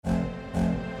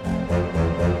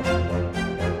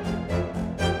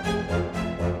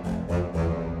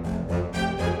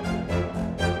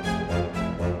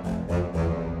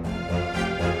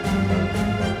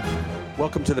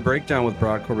Welcome to The Breakdown with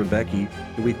Broadcorp and Becky,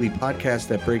 the weekly podcast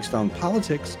that breaks down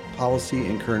politics, policy,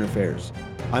 and current affairs.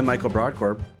 I'm Michael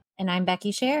Broadcorp. And I'm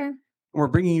Becky Scher. And we're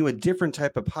bringing you a different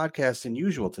type of podcast than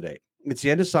usual today. It's the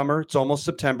end of summer. It's almost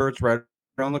September. It's right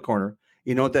around the corner.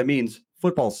 You know what that means?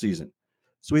 Football season.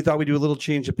 So we thought we'd do a little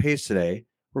change of pace today.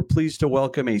 We're pleased to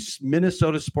welcome a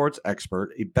Minnesota sports expert,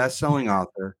 a best-selling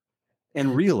author,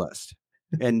 and realist,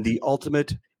 and the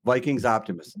ultimate Vikings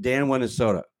optimist, Dan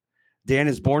Whenesota. Dan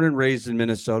is born and raised in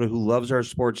Minnesota, who loves our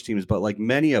sports teams, but like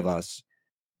many of us,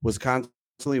 was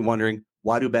constantly wondering,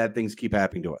 why do bad things keep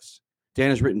happening to us?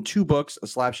 Dan has written 2 books, A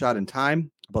Slapshot in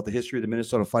Time, about the history of the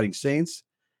Minnesota Fighting Saints,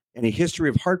 and A History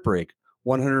of Heartbreak,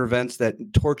 100 events that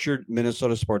tortured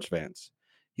Minnesota sports fans.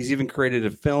 He's even created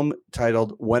a film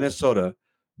titled Whenesota,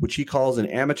 which he calls an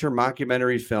amateur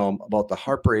mockumentary film about the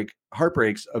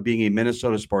heartbreaks of being a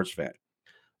Minnesota sports fan.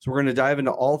 So we're going to dive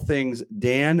into all things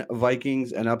Dan,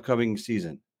 Vikings, and upcoming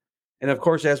season. And of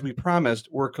course, as we promised,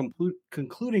 we're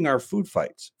concluding our food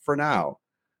fights for now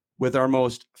with our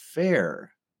most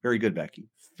fair, very good, Becky,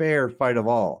 fair fight of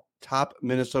all, top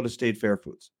Minnesota State fair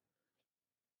foods.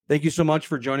 Thank you so much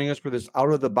for joining us for this out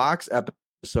of the box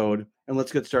episode. And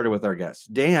let's get started with our guests.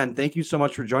 Dan, thank you so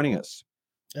much for joining us.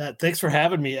 Thanks for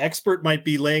having me. Expert might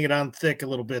be laying it on thick a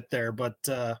little bit there, but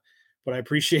I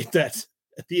appreciate that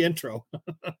at the intro.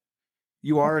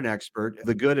 You are an expert,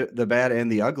 the good, the bad,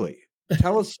 and the ugly.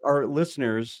 Tell us, our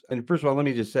listeners, and first of all, let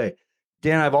me just say,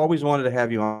 Dan, I've always wanted to have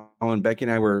you on. Becky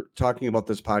and I were talking about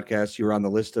this podcast. You were on the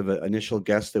list of initial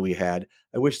guests that we had.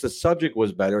 I wish the subject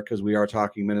was better because we are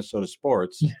talking Minnesota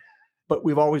sports, but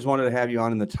we've always wanted to have you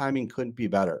on, and the timing couldn't be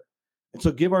better. And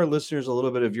so give our listeners a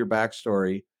little bit of your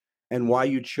backstory and why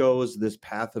you chose this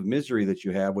path of misery that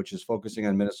you have, which is focusing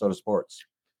on Minnesota sports.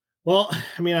 Well,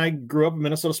 I mean, I grew up a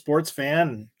Minnesota sports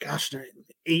fan. Gosh,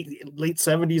 late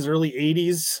 70s, early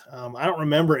 80s. I don't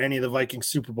remember any of the Vikings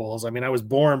Super Bowls. I mean, I was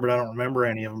born, but I don't remember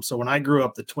any of them. So when I grew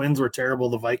up, the Twins were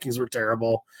terrible. The Vikings were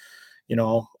terrible. You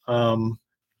know,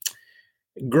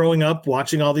 growing up,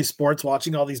 watching all these sports,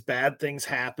 watching all these bad things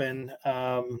happen,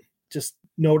 just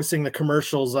noticing the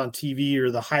commercials on TV or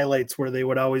the highlights where they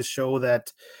would always show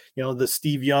that, you know, the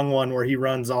Steve Young one where he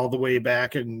runs all the way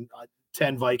back and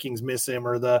 10 Vikings miss him,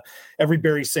 or every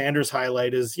Barry Sanders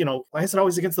highlight is, you know, why is it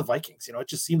always against the Vikings? You know, it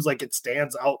just seems like it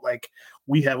stands out like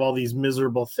we have all these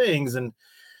miserable things. And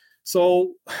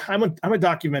so I'm a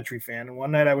documentary fan. And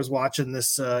one night I was watching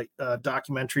this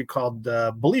documentary called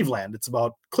Believe Land. It's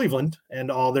about Cleveland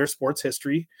and all their sports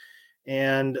history.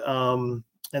 And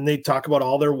they talk about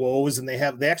all their woes, and they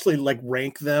actually like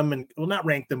rank them, and well, not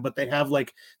rank them, but they have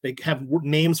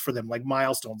names for them, like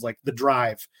milestones, like the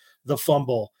drive, the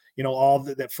fumble, you know, all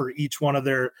that for each one of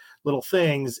their little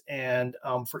things. And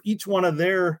for each one of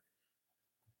their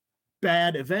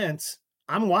bad events,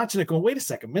 I'm watching it going, wait a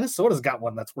second, Minnesota's got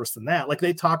one that's worse than that. Like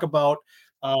they talk about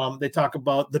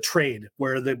the trade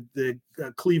where the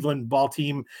Cleveland ball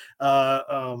team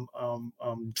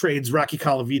trades Rocky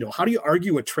Colavito. How do you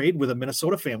argue a trade with a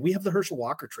Minnesota fan? We have the Herschel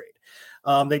Walker trade.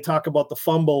 They talk about the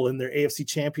fumble in their AFC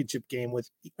Championship game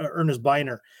with Ernest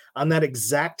Biner. On that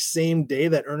exact same day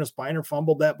that Ernest Biner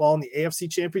fumbled that ball in the AFC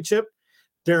Championship,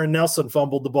 Darren Nelson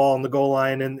fumbled the ball on the goal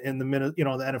line in the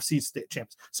NFC state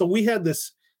champs. So we had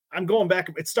this. I'm going back.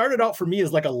 It started out for me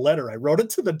as like a letter. I wrote it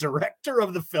to the director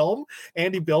of the film,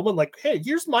 Andy Billman, like, hey,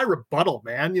 here's my rebuttal,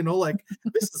 man. You know, like,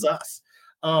 this is us.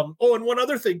 And one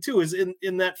other thing, too, is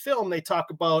in that film, they talk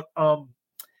about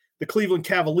the Cleveland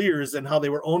Cavaliers and how they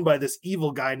were owned by this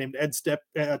evil guy named Ted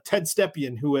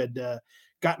Stepien, who had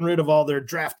gotten rid of all their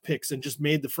draft picks and just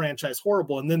made the franchise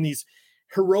horrible. And then these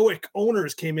heroic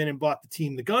owners came in and bought the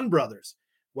team, the Gunn Brothers.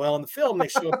 Well, in the film, they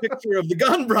show a picture of the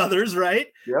Gunn brothers, right?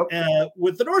 Yep.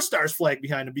 With the North Stars flag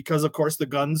behind them, because, of course, the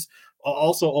Gunns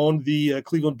also owned the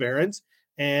Cleveland Barons,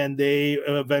 and they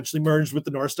eventually merged with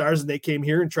the North Stars, and they came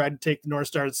here and tried to take the North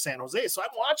Stars to San Jose. So I'm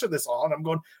watching this all, and I'm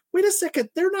going, wait a second,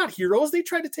 they're not heroes. They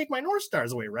tried to take my North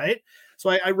Stars away, right? So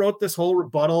I wrote this whole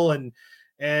rebuttal and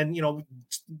you know,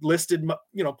 listed,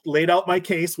 you know, laid out my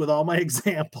case with all my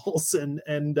examples, and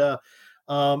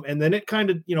then it kind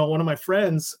of, you know, one of my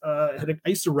friends, I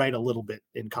used to write a little bit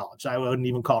in college. I wouldn't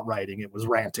even call it writing. It was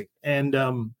ranting. And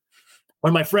one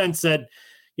of my friends said,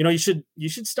 you know, you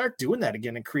should start doing that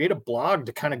again and create a blog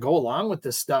to kind of go along with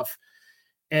this stuff.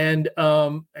 And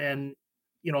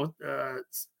you know,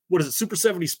 what is it? Super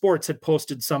 70 Sports had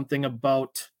posted something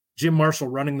about Jim Marshall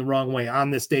running the wrong way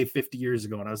on this day 50 years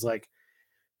ago. And I was like,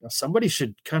 you know, somebody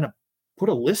should kind of put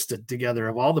a list together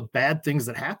of all the bad things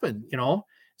that happened, you know?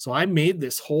 So I made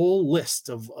this whole list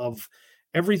of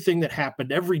everything that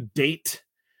happened, every date.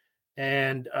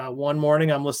 And one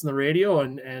morning I'm listening to the radio,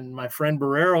 and my friend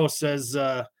Barrero says,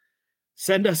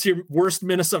 send us your worst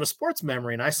Minnesota sports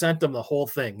memory. And I sent him the whole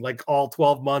thing, like all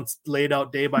 12 months laid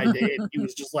out day by day. And he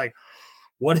was just like,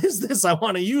 what is this? I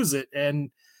want to use it.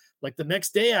 And like the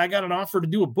next day I got an offer to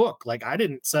do a book. Like I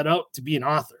didn't set out to be an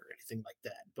author or anything like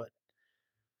that, but.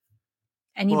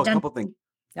 And Well, you've a done. couple things.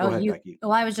 Go ahead, Becky.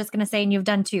 Well, I was just going to say, and you've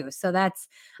done too. So that's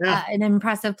Yeah. an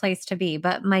impressive place to be.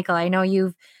 But Michael, I know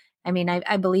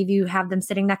I believe you have them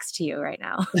sitting next to you right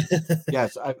now.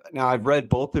 Yes. I've read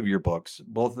both of your books.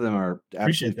 Both of them are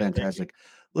absolutely fantastic.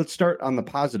 Let's start on the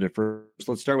positive first.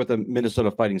 Let's start with the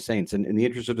Minnesota Fighting Saints. And in the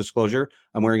interest of disclosure,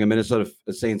 I'm wearing a Minnesota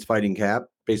Saints fighting cap,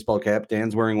 baseball cap.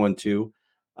 Dan's wearing one too.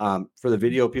 For the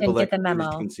video people that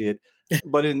can see it.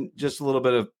 But in just a little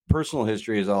bit of personal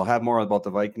history, as I'll have more about the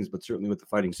Vikings, but certainly with the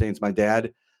Fighting Saints. My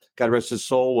dad, God rest his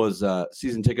soul, was a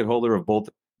season ticket holder of both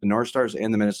the North Stars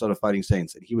and the Minnesota Fighting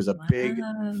Saints. And he was a big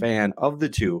fan of the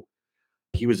two.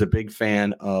 He was a big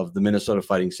fan of the Minnesota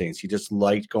Fighting Saints. He just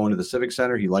liked going to the Civic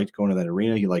Center. He liked going to that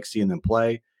arena. He liked seeing them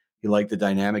play. He liked the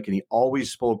dynamic. And he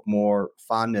always spoke more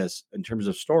fondness in terms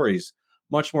of stories,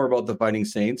 much more about the Fighting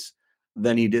Saints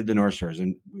than he did the North Stars.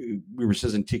 And we were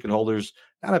season ticket holders,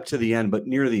 not up to the end, but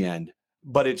near the end.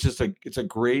 But it's a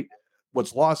great,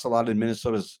 what's lost a lot in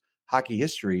Minnesota's hockey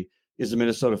history is the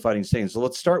Minnesota Fighting Saints. So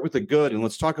let's start with the good, and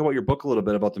let's talk about your book a little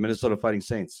bit about the Minnesota Fighting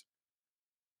Saints.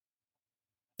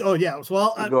 Oh yeah.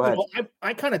 Well,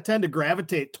 I kind of tend to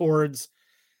gravitate towards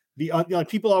the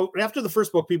people after the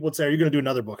first book. People would say, "Are you going to do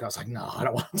another book?" I was like, "No, I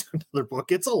don't want to do another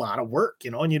book. It's a lot of work,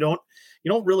 and you don't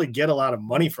really get a lot of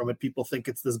money from it. People think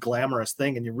it's this glamorous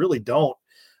thing, and you really don't."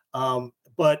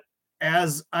 But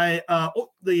as I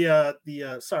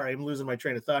sorry, I'm losing my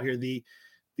train of thought here. The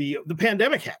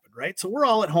pandemic happened, right? So we're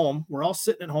all at home. We're all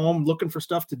sitting at home looking for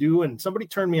stuff to do. And somebody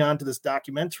turned me on to this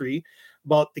documentary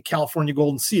about the California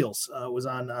Golden Seals. It was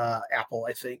on Apple,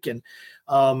 I think. And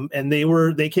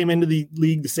they came into the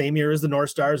league the same year as the North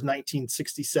Stars,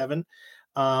 1967.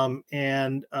 I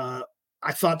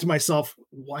thought to myself,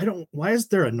 why is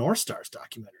there a North Stars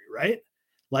documentary, right?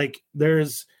 Like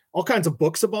there's all kinds of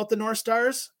books about the North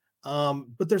Stars,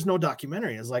 but there's no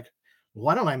documentary. It's like,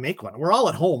 why don't I make one? We're all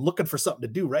at home looking for something to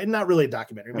do, right? And not really a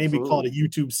documentary, maybe call it a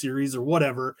YouTube series or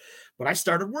whatever. But I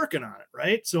started working on it,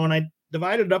 right? So when I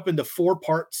divided it up into 4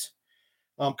 parts,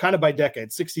 kind of by decade,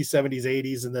 60s, 70s,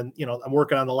 80s, and then, I'm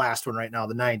working on the last one right now,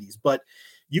 the 90s. But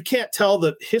you can't tell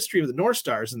the history of the North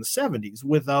Stars in the 70s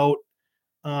without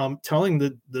telling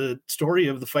the story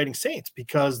of the Fighting Saints,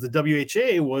 because the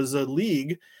WHA was a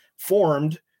league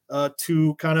formed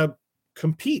to kind of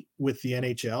compete with the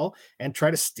NHL and try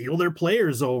to steal their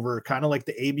players over, kind of like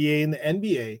the ABA and the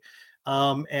NBA.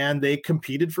 And they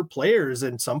competed for players,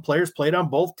 and some players played on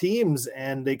both teams,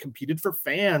 and they competed for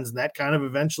fans, and that kind of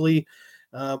eventually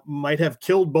might have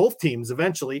killed both teams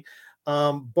eventually.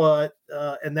 And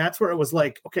that's where it was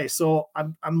like, okay, so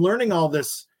I'm learning all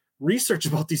this research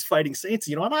about these Fighting Saints,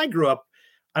 and I grew up,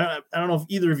 I don't know if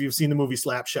either of you have seen the movie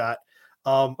Slapshot.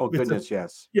 Oh goodness,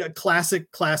 yes. Yeah, classic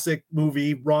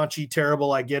movie, raunchy,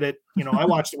 terrible. I get it. I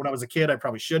watched it when I was a kid. I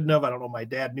probably shouldn't have. I don't know if my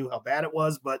dad knew how bad it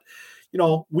was, but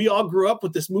we all grew up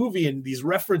with this movie and these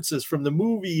references from the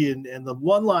movie and the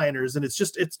one-liners, and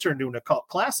it's turned into a cult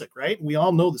classic, right? And we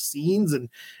all know the scenes and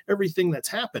everything that's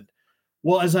happened.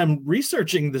 Well, as I'm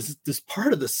researching this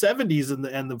part of the 70s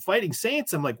and the Fighting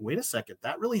Saints, I'm like, wait a second,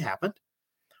 that really happened?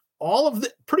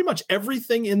 Pretty much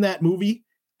everything in that movie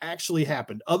actually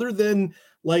happened, other than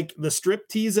like the strip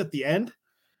tease at the end.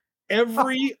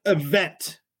 Every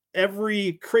event,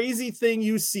 every crazy thing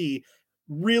you see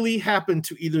really happened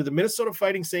to either the Minnesota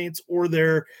Fighting Saints or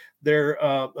their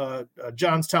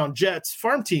Johnstown Jets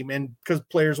farm team, and because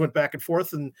players went back and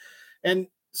forth, and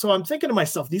so I'm thinking to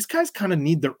myself, these guys kind of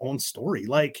need their own story.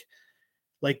 Like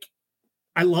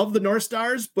I love the North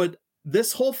Stars, but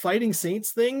this whole Fighting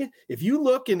Saints thing, if you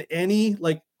look in any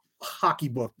like hockey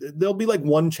book, there'll be like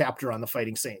one chapter on the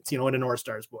Fighting Saints, in a North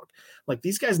Stars book. Like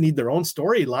these guys need their own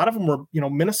story. A lot of them were,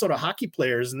 Minnesota hockey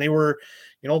players, and they were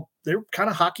kind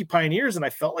of hockey pioneers, and I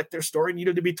felt like their story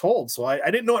needed to be told. So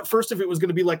I didn't know at first if it was going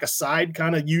to be like a side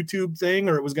kind of YouTube thing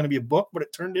or it was going to be a book, but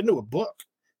it turned into a book.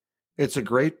 It's a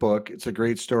great book. It's a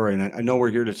great story. And I know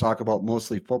we're here to talk about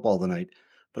mostly football tonight,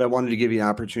 but I wanted to give you an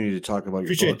opportunity to talk about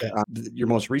your book, your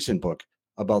most recent book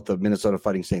about the Minnesota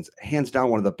Fighting Saints. Hands down,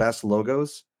 one of the best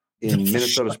logos in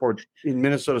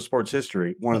Minnesota sports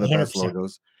history. One of the 100%. Best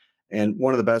logos, and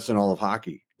one of the best in all of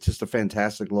hockey. It's just a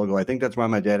fantastic logo. I think that's why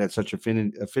my dad had such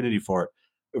affinity for it.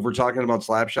 If we're talking about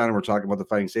Slapshot and we're talking about the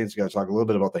Fighting Saints, you got to talk a little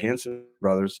bit about the Hanson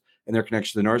brothers and their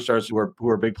connection to the North Stars, who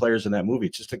are big players in that movie.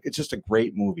 It's just a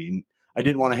great movie. And I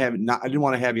didn't want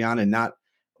to have you on and not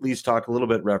least talk a little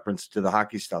bit reference to the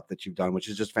hockey stuff that you've done, which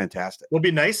is just fantastic. It would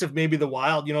be nice if maybe the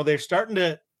Wild, they're starting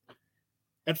to,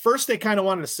 at first they kind of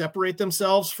wanted to separate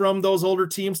themselves from those older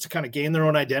teams to kind of gain their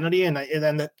own identity. And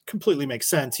then that completely makes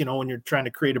sense, when you're trying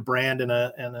to create a brand and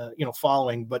a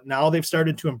following, but now they've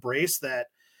started to embrace that,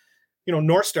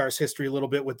 North Star's history a little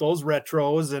bit with those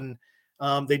retros. And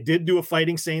they did do a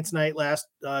Fighting Saints night last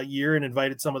year and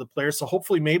invited some of the players. So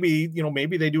hopefully maybe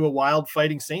they do a Wild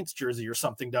Fighting Saints jersey or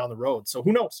something down the road. So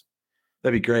who knows?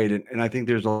 That'd be great. And I think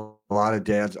there's a lot of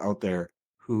dads out there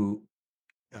who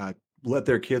let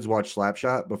their kids watch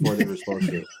Slapshot before they were supposed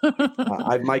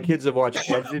to. My kids have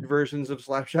watched edited versions of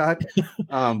Slapshot,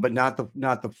 but not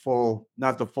the full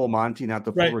Monty, not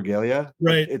the full regalia.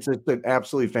 Right. It's an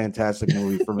absolutely fantastic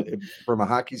movie from a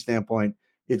hockey standpoint.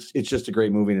 It's just a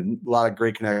great movie and a lot of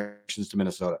great connections to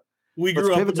Minnesota. We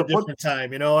grew up in a different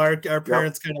time, our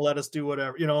parents kind of let us do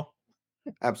whatever,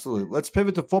 Absolutely. Let's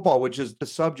pivot to football, which is the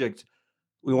subject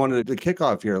we wanted to kick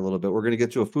off here a little bit. We're going to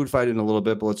get to a food fight in a little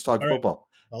bit, but let's talk football.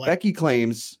 Becky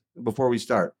claims, before we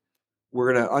start,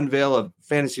 we're going to unveil a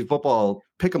fantasy football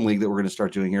pick'em league that we're going to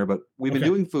start doing here, but we've been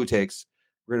doing food takes.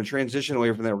 We're going to transition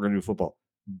away from that. We're going to do football.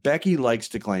 Becky likes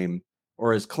to claim,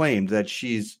 or has claimed, that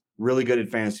she's really good at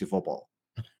fantasy football.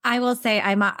 I will say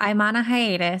I'm on a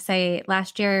hiatus. I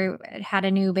last year had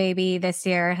a new baby. This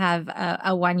year have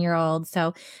a 1-year-old, so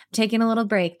I'm taking a little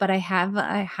break. But I have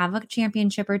a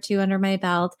championship or two under my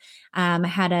belt. I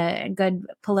had a good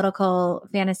political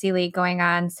fantasy league going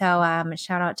on. So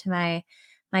shout out to my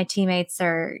teammates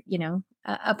or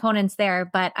opponents there.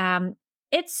 But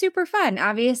it's super fun.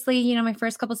 Obviously, my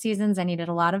first couple seasons I needed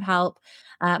a lot of help.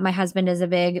 My husband is a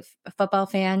big football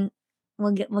fan.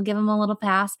 We'll give him a little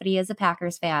pass, but he is a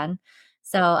Packers fan.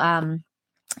 So,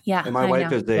 yeah. And my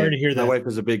wife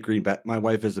is a big Green Bay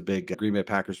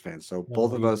Packers fan. So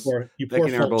both of us, Becky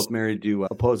and I, are both married to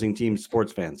opposing team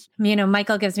sports fans.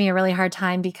 Michael gives me a really hard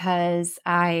time because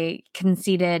I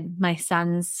conceded my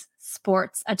son's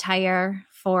sports attire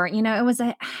for, I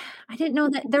didn't know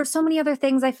that there's so many other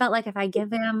things I felt like if I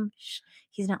give him,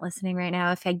 he's not listening right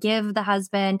now. If I give the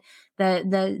husband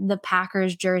the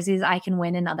Packers jerseys, I can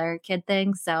win another kid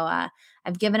things. So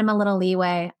I've given him a little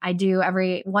leeway. I do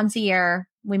once a year.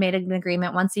 We made an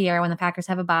agreement once a year when the Packers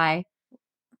have a bye,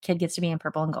 kid gets to be in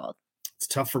purple and gold. It's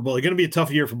tough for both. It's going to be a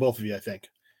tough year for both of you, I think.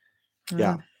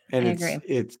 Yeah. And I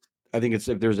agree. I think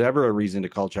if there's ever a reason to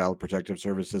call Child Protective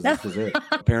Services, this is it.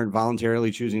 A parent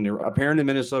in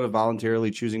Minnesota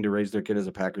voluntarily choosing to raise their kid as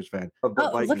a Packers fan.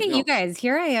 Look at you guys.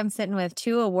 Here I am sitting with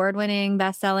 2 award-winning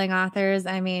best-selling authors.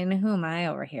 I mean, who am I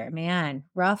over here? Man,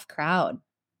 rough crowd.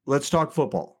 Let's talk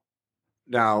football.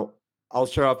 Now, I'll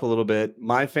start off a little bit.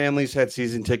 My family's had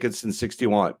season tickets since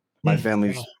 61. My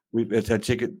family's we've had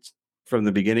tickets from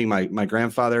the beginning. My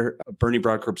grandfather, Bernie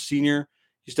Broadcorp Sr.,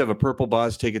 used to have a purple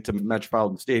bus, take it to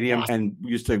Metropolitan Stadium, and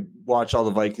used to watch all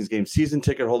the Vikings games. Season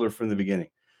ticket holder from the beginning.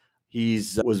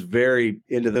 He's was very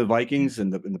into the Vikings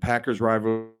and the Packers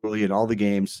rivalry and all the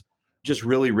games. Just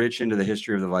really rich into the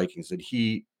history of the Vikings. And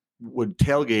he would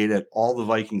tailgate at all the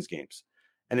Vikings games.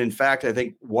 And in fact, I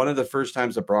think one of the first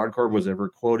times that Broadcorp was ever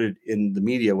quoted in the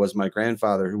media was my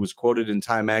grandfather, who was quoted in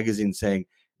Time magazine saying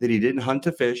that he didn't hunt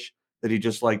to fish, that he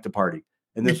just liked to party.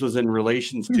 And this was in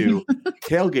relation to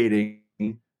tailgating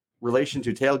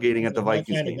at the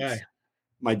Vikings games.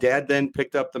 My dad then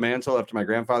picked up the mantle after my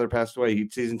grandfather passed away. He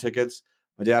had season tickets.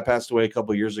 My dad passed away a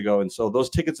couple of years ago. And so those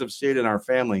tickets have stayed in our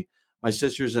family. My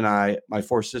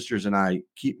 4 sisters and I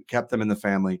kept them in the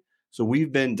family. So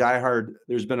we've been diehard.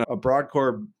 There's been a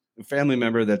Broadcorp family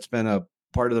member that's been a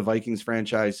part of the Vikings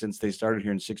franchise since they started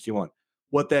here in 61.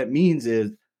 What that means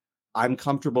is I'm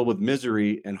comfortable with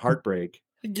misery and heartbreak.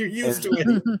 You're used to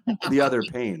it. The other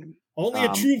pain. Only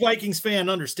a true Vikings fan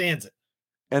understands it.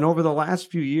 And over the last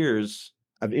few years,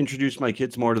 I've introduced my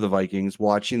kids more to the Vikings,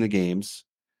 watching the games,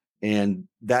 and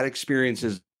that experience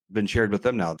has been shared with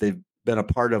them now. They've been a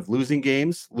part of losing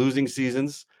games, losing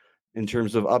seasons in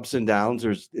terms of ups and downs.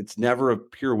 It's never a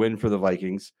pure win for the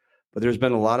Vikings, but there's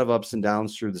been a lot of ups and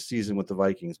downs through the season with the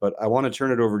Vikings. But I want to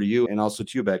turn it over to you and also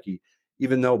to you, Becky,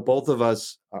 even though both of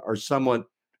us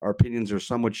our opinions are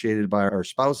somewhat shaded by our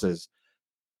spouses.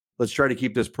 Let's try to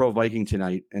keep this pro Viking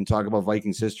tonight and talk about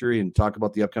Vikings history and talk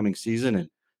about the upcoming season and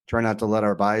try not to let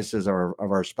our biases of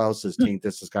our spouses taint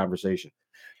this conversation.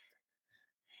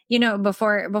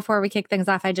 Before we kick things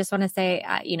off, I just want to say,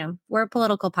 we're a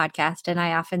political podcast, and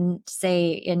I often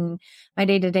say in my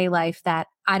day-to-day life that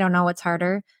I don't know what's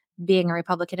harder, being a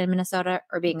Republican in Minnesota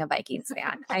or being a Vikings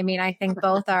fan. I mean, I think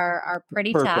both are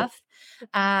pretty tough.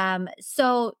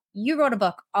 So you wrote a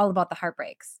book all about the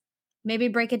heartbreaks. maybe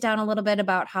break it down a little bit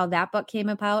about how that book came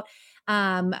about.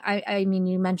 I mean,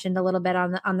 you mentioned a little bit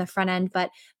on the front end,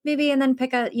 but maybe, and then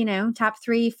pick a, top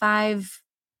 3, 5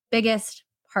 biggest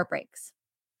heartbreaks.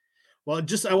 Well,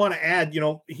 just I want to add,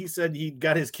 he said he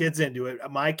got his kids into it.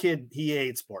 My kid, he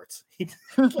hates sports.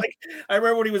 Like, I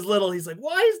remember when he was little, he's like,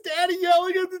 "Why is Daddy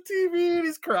yelling at the TV?" And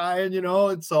he's crying,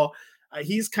 And so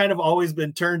he's kind of always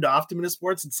been turned off to minute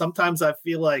sports. And sometimes I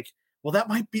feel like, well, that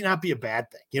might not be a bad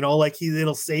thing, like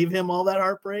it'll save him all that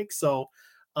heartbreak. So,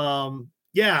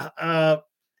 yeah.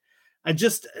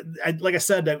 Like I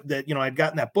said, that I'd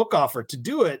gotten that book offer to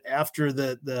do it after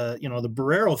the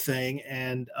Barrero thing,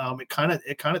 and it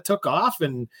kind of took off,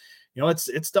 and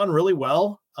it's done really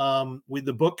well.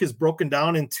 The book is broken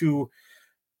down into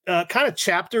kind of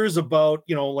chapters about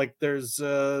like there's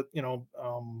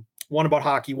one about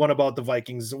hockey, one about the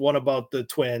Vikings, one about the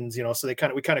Twins, so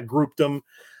we kind of grouped them.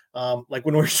 Like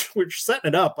when we're setting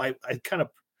it up, I kind of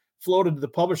floated to the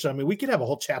publisher. I mean, we could have a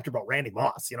whole chapter about Randy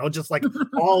Moss, just like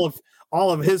all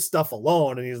of his stuff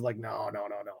alone. And he's like, no.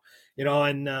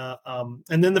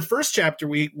 And then the first chapter,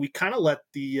 we kind of let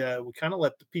the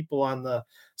people on the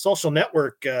social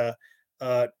network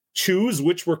choose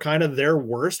which were kind of their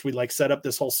worst. We like set up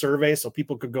this whole survey so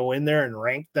people could go in there and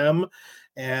rank them.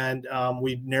 And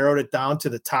we narrowed it down to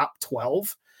the top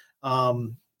 12.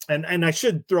 And I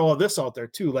should throw this out there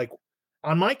too. Like,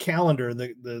 on my calendar,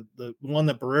 the one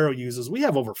that Barrero uses, we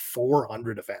have over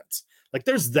 400 events. Like,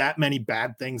 there's that many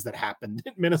bad things that happened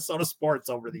in Minnesota sports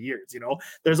over the years.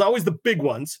 There's always the big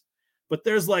ones, but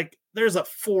there's a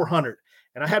 400.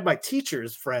 And I had my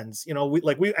teachers friends,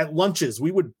 we at lunches, we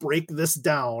would break this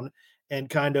down and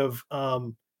kind of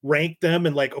rank them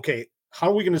and like, okay,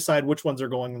 how are we going to decide which ones are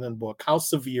going in the book? How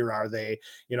severe are they?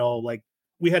 Like,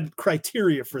 we had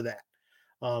criteria for that.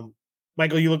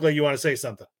 Michael, you look like you want to say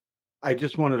something. I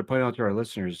just wanted to point out to our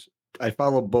listeners, I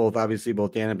follow both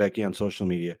Dan and Becky on social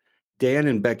media. Dan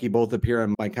and Becky both appear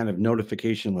on my kind of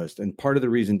notification list. And part of the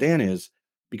reason Dan is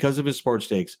because of his sports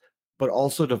takes, but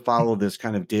also to follow this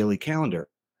kind of daily calendar.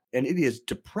 And it is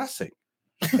depressing.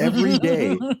 Every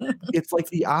day, it's like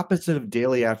the opposite of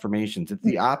daily affirmations. It's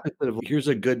the opposite of here's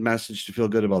a good message to feel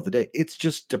good about the day. It's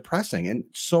just depressing. And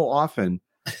so often,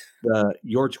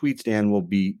 your tweets, Dan, will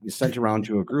be sent around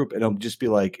to a group, and it'll just be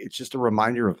like, it's just a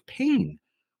reminder of pain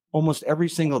almost every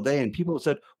single day. And people have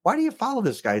said, why do you follow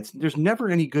this guy? There's never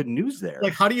any good news there.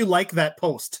 Like, how do you like that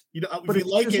post? But if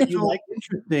you like it, you like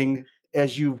interesting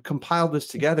as you've compiled this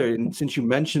together. And since you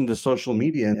mentioned the social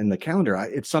media and the calendar,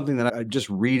 it's something that I just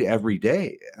read every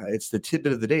day. It's the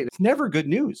tidbit of the day. It's never good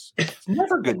news. It's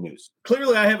never good news.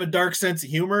 Clearly, I have a dark sense of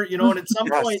humor, and at some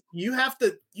point you have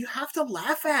to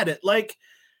laugh at it. Like,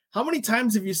 how many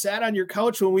times have you sat on your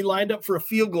couch when we lined up for a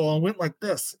field goal and went like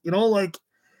this? Like,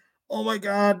 oh my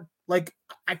God, like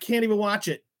I can't even watch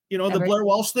it. The Blair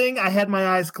Walsh thing, I had my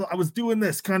eyes closed. I was doing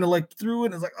this kind of like through it.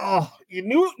 And it's like, oh,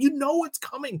 it's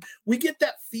coming. We get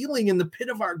that feeling in the pit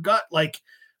of our gut, like,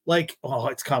 oh,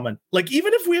 it's coming. Like,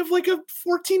 even if we have like a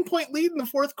 14-point lead in the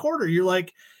fourth quarter, you're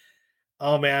like,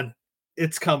 oh man,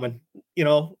 it's coming.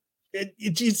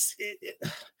 It's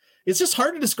just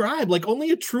hard to describe. Like,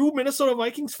 only a true Minnesota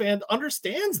Vikings fan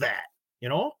understands that,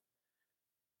 No,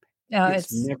 a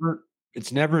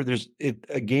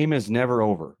game is never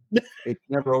over. It's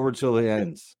never over till it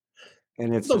ends.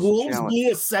 And it's the Wolves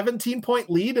blew a 17-point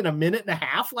lead in a minute and a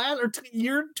half a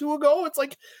year or two ago. It's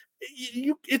like,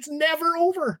 it's never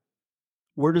over.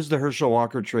 Where does the Herschel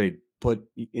Walker trade put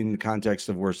in the context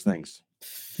of worse things?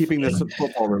 Keeping this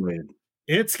football related.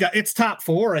 It's top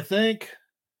 4, I think.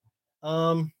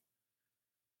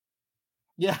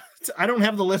 Yeah, I don't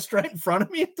have the list right in front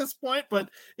of me at this point, but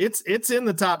it's in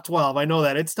the top 12. I know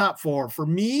that it's top 4. For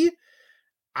me,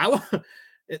 I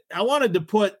wanted to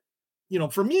put,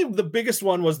 for me, the biggest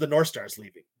one was the North Stars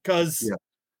leaving, because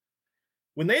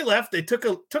when they left, they took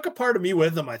a part of me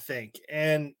with them, I think.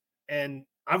 And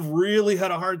I've really had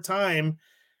a hard time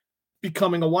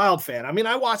becoming a Wild fan. I mean,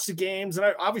 I watch the games and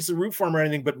I obviously root for them or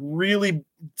anything, but really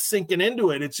sinking into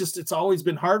it, it's always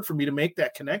been hard for me to make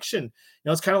that connection.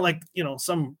 It's kind of like,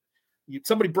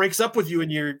 somebody breaks up with you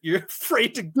and you're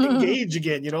afraid to engage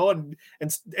again, and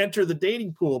enter the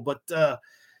dating pool. But,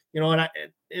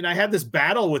 and I had this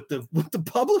battle with the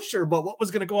publisher about what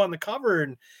was going to go on the cover.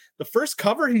 And the first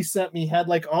cover he sent me had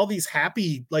like all these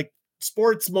happy, like,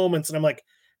 sports moments. And I'm like,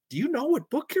 do you know what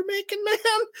book you're making, man?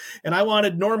 And I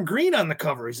wanted Norm Green on the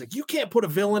cover. He's like, you can't put a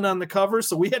villain on the cover.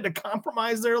 So we had to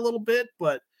compromise there a little bit,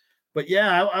 but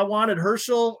yeah, I wanted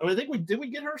Herschel. I think did we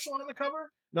get Herschel on the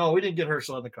cover? No, we didn't get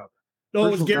Herschel on the cover. No,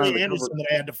 it was Gary Anderson that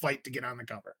I had to fight to get on the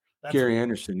cover. Gary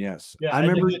Anderson, yes. Yeah, I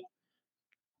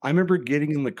remember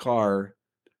getting in the car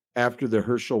after the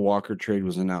Herschel Walker trade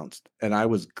was announced, and I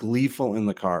was gleeful in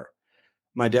the car.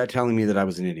 My dad telling me that I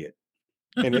was an idiot.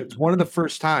 And it's one of the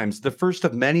first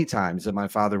of many times that my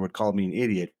father would call me an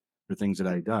idiot for things that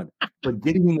I had done. But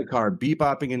getting in the car,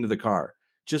 bebopping into the car,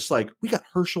 just like, we got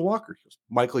Herschel Walker. He goes,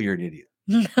 Michael, you're an idiot.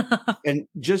 And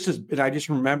I just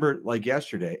remember it like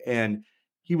yesterday, and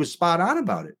he was spot on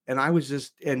about it. And I was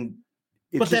just, and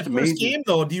it's but just that amazing. first game,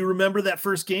 though, do you remember that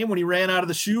first game when he ran out of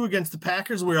the shoe against the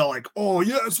Packers? We were all like, oh,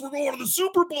 yes, we're going to the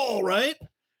Super Bowl, right?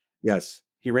 Yes.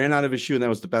 He ran out of his shoe, and that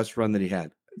was the best run that he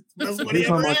had. That's what he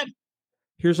ever had.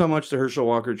 Here's how much the Herschel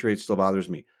Walker trade still bothers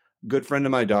me. Good friend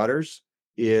of my daughter's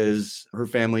her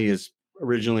family is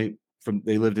originally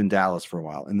they lived in Dallas for a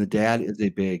while. And the dad is a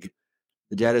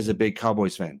big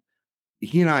Cowboys fan.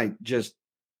 He and I just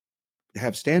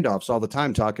have standoffs all the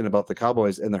time talking about the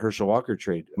Cowboys and the Herschel Walker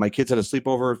trade. My kids had a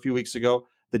sleepover a few weeks ago.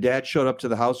 The dad showed up to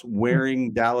the house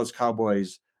wearing Dallas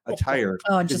Cowboys attire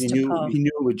because he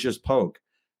knew it would just poke.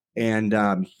 And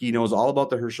he knows all about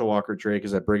the Herschel Walker trade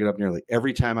because I bring it up nearly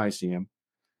every time I see him.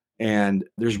 And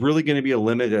there's really going to be a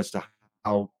limit as to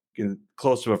how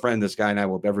close of a friend this guy and I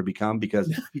will ever become,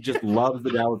 because he just loves the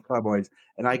Dallas Cowboys,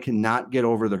 and I cannot get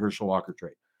over the Herschel Walker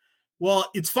trade. Well,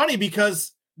 it's funny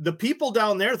because the people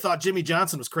down there thought Jimmy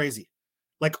Johnson was crazy.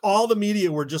 Like, all the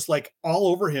media were just like all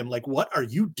over him. Like, what are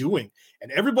you doing?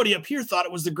 And everybody up here thought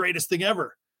it was the greatest thing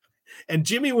ever. And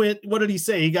Jimmy went, what did he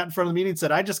say? He got in front of the meeting and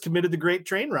said, I just committed the great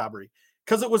train robbery.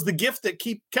 Because it was the gift that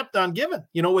kept on giving,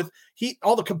 with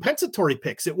all the compensatory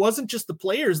picks. It wasn't just the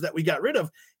players that we got rid of.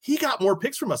 He got more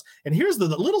picks from us. And here's the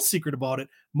little secret about it.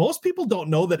 Most people don't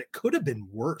know that it could have been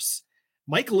worse.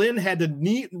 Mike Lynn had to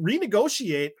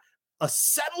renegotiate a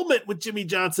settlement with Jimmy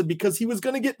Johnson because he was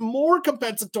going to get more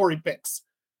compensatory picks.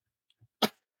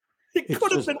 It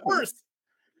could have been worse.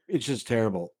 It's just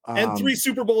terrible. And 3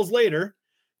 Super Bowls later.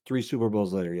 3 Super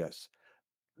Bowls later, yes.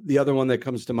 The other one that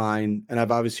comes to mind, and I've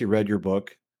obviously read your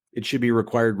book, it should be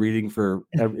required reading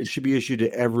it should be issued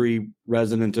to every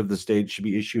resident of the state. It should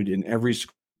be issued in every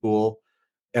school.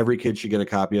 Every kid should get a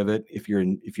copy of it. If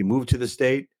you move to the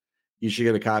state, you should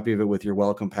get a copy of it with your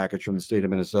welcome package from the state of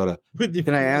Minnesota.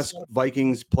 Can I ask,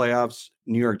 Vikings playoffs,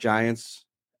 New York Giants,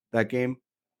 that game?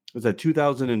 Was that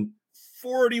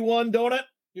 2041 donut?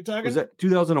 You're talking? Was that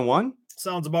 2001?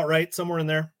 Sounds about right. Somewhere in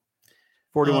there.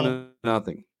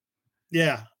 41-0.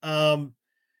 Yeah.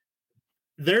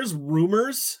 There's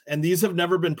rumors, and these have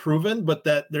never been proven, but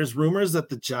that there's rumors that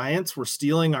the Giants were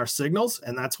stealing our signals,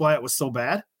 and that's why it was so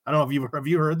bad. I don't know if have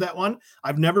you heard that one?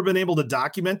 I've never been able to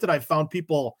document it. I've found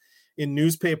people in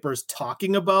newspapers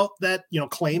talking about that,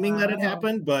 claiming that it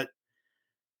happened, but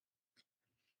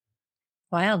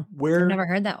wild. I've never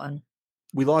heard that one.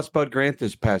 We lost Bud Grant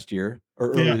this past year,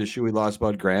 or earlier this year. We lost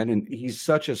Bud Grant, and he's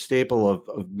such a staple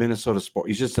of Minnesota sport.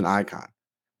 He's just an icon.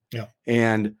 Yeah.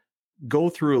 And go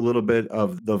through a little bit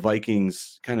of the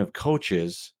Vikings kind of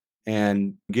coaches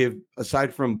and give,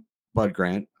 aside from Bud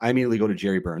Grant, I immediately go to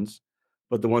Jerry Burns,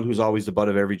 but the one who's always the butt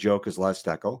of every joke is Les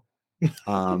Steckel.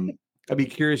 I'd be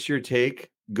curious your take,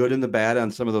 good and the bad,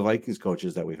 on some of the Vikings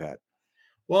coaches that we've had.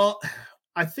 Well,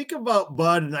 I think about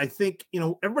Bud, and I think,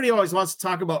 everybody always wants to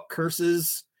talk about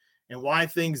curses and why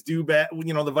things do bad,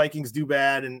 the Vikings do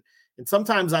bad. And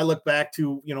sometimes I look back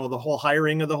to, the whole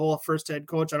hiring of the whole first head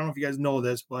coach. I don't know if you guys know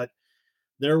this, but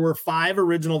there were 5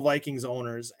 original Vikings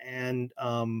owners, and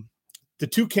the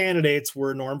 2 candidates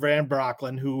were Norm Van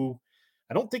Brocklin, who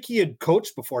I don't think he had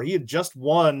coached before. He had just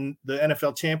won the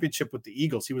NFL championship with the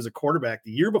Eagles. He was a quarterback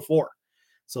the year before.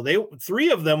 So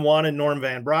 3 of them wanted Norm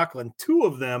Van Brocklin. 2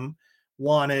 of them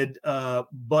wanted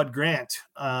Bud Grant,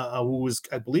 who was,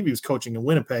 I believe he was coaching in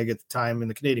Winnipeg at the time in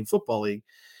the Canadian Football League.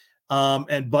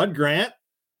 And Bud Grant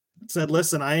said,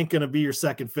 listen, I ain't going to be your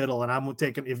second fiddle. And I'm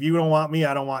taking, if you don't want me,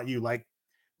 I don't want you. Like,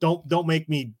 don't make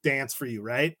me dance for you.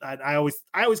 Right. I always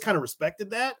kind of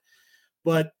respected that,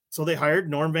 but so they hired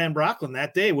Norm Van Brocklin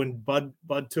that day when Bud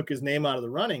took his name out of the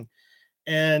running.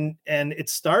 And it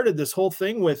started this whole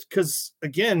thing with, cause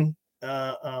again,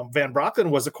 Van Brocklin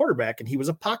was a quarterback and he was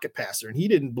a pocket passer, and he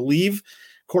didn't believe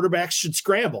quarterbacks should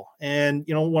scramble. And,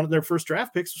 one of their first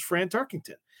draft picks was Fran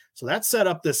Tarkington. So that set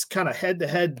up this kind of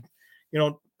head-to-head,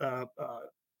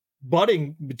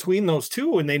 butting between those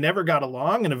two, and they never got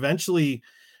along. And eventually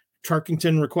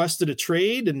Tarkington requested a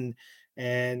trade, and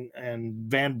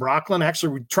Van Brocklin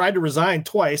actually tried to resign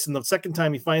twice. And the second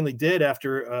time he finally did,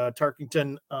 after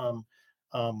Tarkington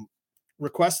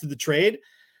requested the trade,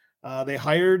 they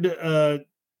hired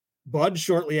Bud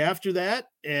shortly after that.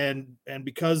 And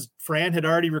because Fran had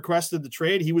already requested the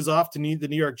trade, he was off to the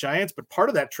New York Giants. But part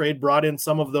of that trade brought in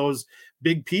some of those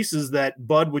big pieces that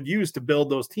Bud would use to build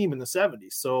those teams in the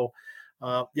 70s. So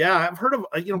Yeah, I've heard of,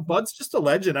 Bud's just a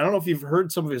legend. I don't know if you've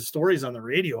heard some of his stories on the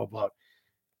radio about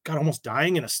God almost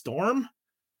dying in a storm,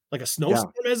 like a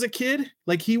snowstorm as a kid.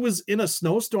 Like he was in a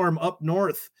snowstorm up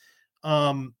north.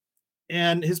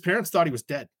 And his parents thought he was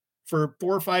dead for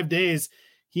 4 or 5 days.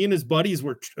 He and his buddies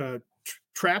were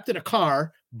trapped in a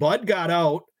car. Bud got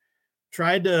out,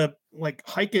 tried to like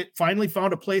hike it, finally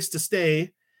found a place to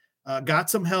stay, got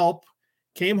some help,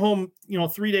 came home,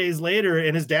 3 days later,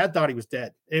 and his dad thought he was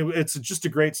dead. It's just a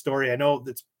great story. I know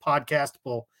it's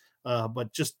podcastable,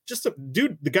 but just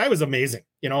dude, the guy was amazing,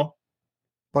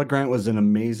 Bud Grant was an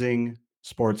amazing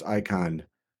sports icon.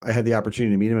 I had the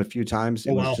opportunity to meet him a few times.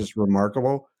 It was just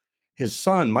remarkable. His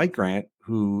son, Mike Grant,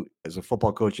 who is a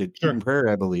football coach at Eden Prairie,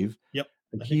 I believe. Yep.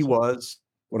 He was,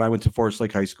 when I went to Forest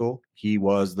Lake High School, he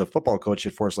was the football coach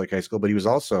at Forest Lake High School, but he was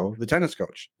also the tennis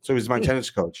coach. So he was my tennis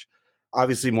coach.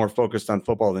 Obviously more focused on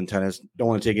football than tennis. Don't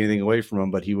want to take anything away from him,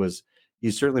 but he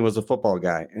certainly was a football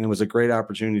guy. And it was a great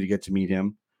opportunity to get to meet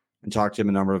him and talk to him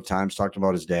a number of times, talked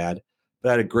about his dad. But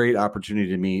I had a great opportunity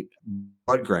to meet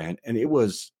Bud Grant. And it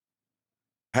was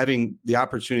having the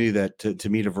opportunity to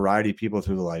meet a variety of people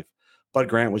through the life. Bud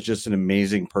Grant was just an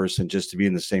amazing person just to be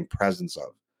in the same presence of,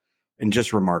 and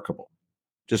just remarkable,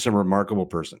 just a remarkable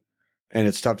person. And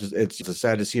it's tough. It's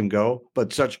sad to see him go,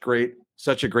 but such a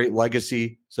great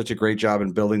legacy, such a great job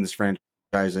in building this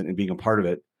franchise and being a part of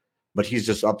it. But he's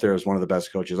just up there as one of the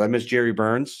best coaches. I miss Jerry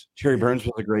Burns. Jerry Burns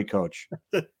was a great coach.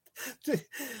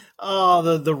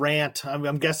 Oh, the rant.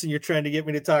 I'm guessing you're trying to get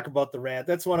me to talk about the rant.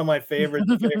 That's one of my favorite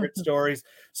stories.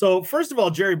 So first of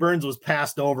all, Jerry Burns was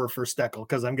passed over for Steckel,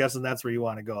 because I'm guessing that's where you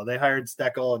want to go. They hired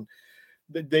Steckel and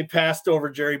they passed over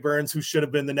Jerry Burns, who should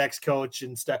have been the next coach,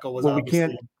 and Steckel was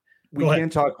we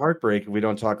can't talk heartbreak if we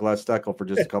don't talk Les Steckel for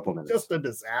just a couple minutes. Just a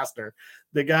disaster.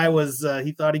 The guy was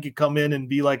he thought he could come in and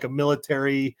be like a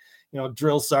military,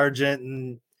 drill sergeant,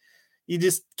 and you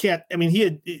just can't. I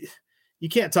mean, you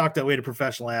can't talk that way to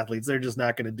professional athletes. They're just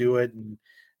not going to do it.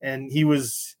 And he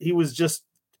was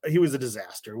a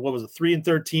disaster. What was it?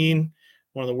 3-13,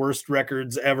 one of the worst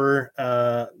records ever.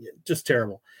 Just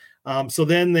terrible. So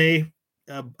then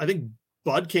I think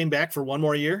Bud came back for one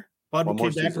more year. For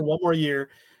one more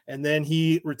year, and then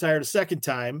he retired a second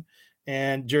time,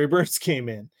 and Jerry Burns came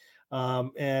in.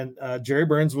 And Jerry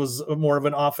Burns was more of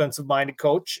an offensive minded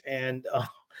coach, and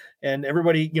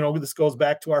everybody, this goes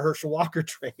back to our Herschel Walker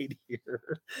trade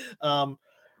here.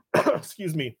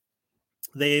 Excuse me.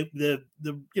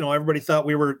 Everybody thought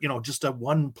we were, just a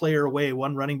one player away,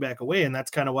 one running back away. And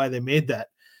that's kind of why they made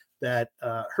that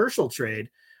Herschel trade.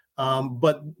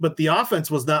 But the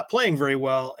offense was not playing very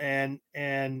well. And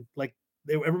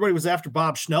everybody was after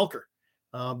Bob Schnelker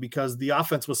because the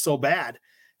offense was so bad.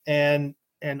 And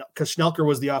because Schnelker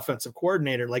was the offensive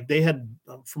coordinator, like they had,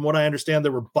 from what I understand,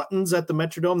 there were buttons at the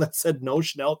Metrodome that said no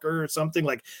Schnelker or something.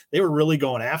 Like they were really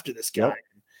going after this guy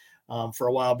for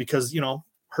a while because,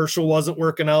 Herschel wasn't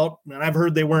working out. And I've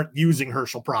heard they weren't using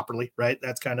Herschel properly, right?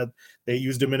 That's they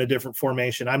used him in a different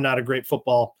formation. I'm not a great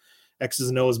football X's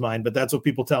and O's mind, but that's what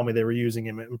people tell me. They were using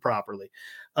him improperly.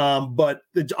 But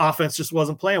the offense just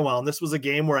wasn't playing well. And this was a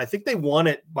game where I think they won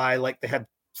it by they had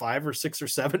 5 or 6 or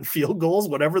 7 field goals,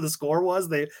 whatever the score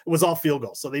was. It was all field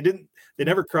goals. So they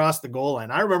never crossed the goal line.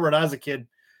 I remember when I was a kid,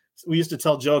 we used to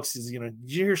tell jokes, did you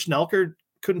hear Schnelker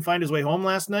couldn't find his way home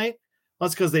last night? Well,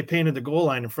 that's because they painted the goal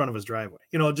line in front of his driveway.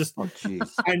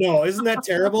 I know. Isn't that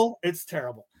terrible? It's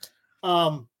terrible.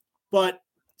 But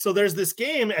so there's this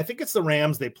game. I think it's the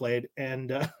Rams they played,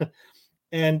 and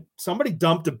somebody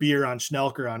dumped a beer on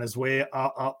Schnelker on his way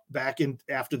back in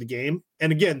after the game.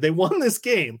 And again, they won this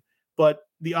game, but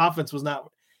the offense was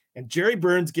not. And Jerry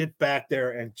Burns get back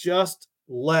there and just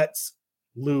lets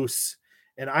loose.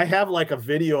 And I have a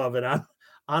video of it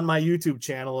on my YouTube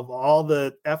channel of all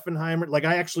the Effenheimer.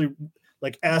 I actually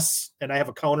S, and I have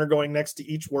a counter going next to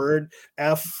each word.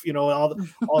 F, all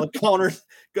the counters.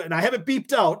 And I have it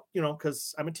beeped out,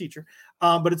 because I'm a teacher.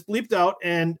 But it's bleeped out,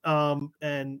 and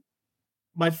and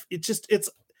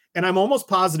I'm almost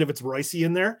positive it's Royce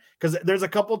in there, because there's a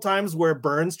couple times where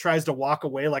Burns tries to walk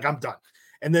away like I'm done,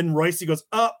 and then Royce goes,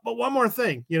 but one more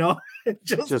thing,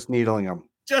 just needling him.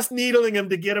 Just needling him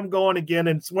to get him going again.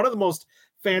 And it's one of the most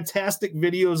fantastic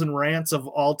videos and rants of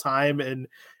all time.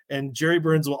 And Jerry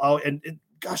Burns will out. And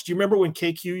gosh, do you remember when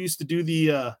KQ used to do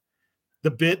the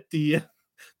bit, the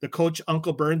coach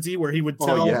Uncle Burnsy, where he would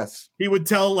tell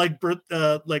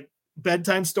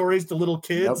bedtime stories to little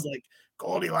kids, like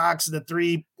Goldilocks and the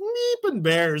 3 meeping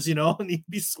bears, and he'd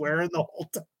be swearing the whole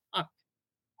time.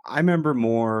 I remember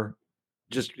more.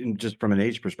 Just from an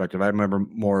age perspective, I remember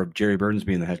more of Jerry Burns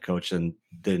being the head coach than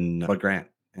Bud Grant.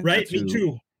 And right, me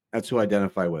too. That's who I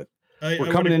identify with.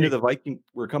 We're coming into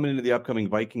the upcoming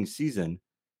Viking season.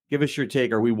 Give us your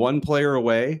take. Are we one player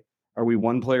away?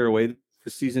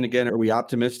 This season again? Are we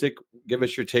optimistic? Give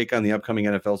us your take on the upcoming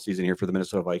NFL season here for the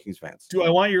Minnesota Vikings fans. Do I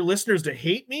want your listeners to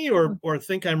hate me or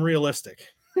think I'm realistic?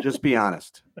 Just be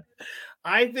honest.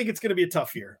 I think it's going to be a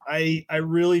tough year. I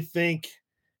really think.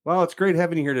 Well, it's great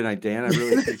having you here tonight, Dan. I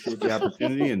really appreciate the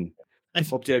opportunity, and I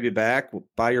hope to have you back. We'll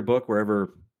buy your book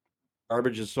wherever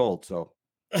garbage is sold. So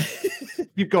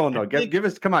keep going though. Give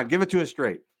it to us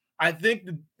straight. I think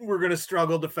we're going to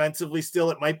struggle defensively still.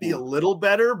 It might be a little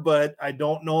better, but I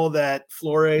don't know that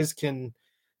Flores can,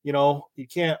 you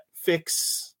can't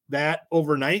fix that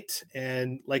overnight.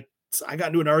 And like, I got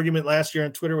into an argument last year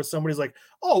on Twitter with somebody's like,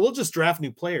 oh, we'll just draft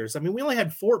new players. I mean, we only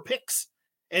had 4 picks.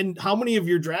 And how many of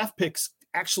your draft picks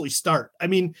actually start? I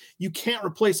mean, you can't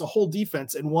replace a whole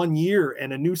defense in 1 year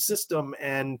and a new system.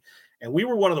 And we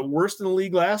were one of the worst in the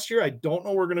league last year. I don't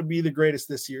know we're going to be the greatest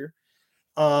this year.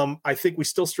 I think we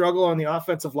still struggle on the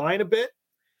offensive line a bit.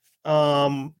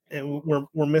 And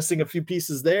we're missing a few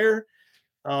pieces there.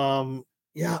 I'm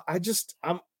not.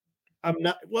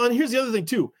 Well, and here's the other thing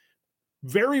too.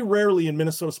 Very rarely in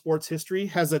Minnesota sports history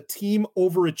has a team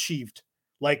overachieved.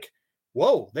 Like,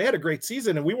 whoa, they had a great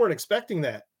season and we weren't expecting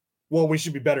that. Well, we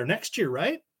should be better next year,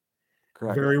 right?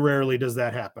 Correct. Very rarely does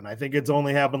that happen. I think it's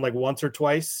only happened like once or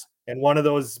twice. And one of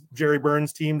those Jerry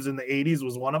Burns teams in the 80s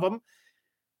was one of them.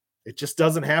 It just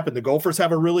doesn't happen. The Gophers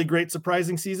have a really great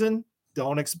surprising season.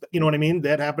 Don't expect, you know what I mean?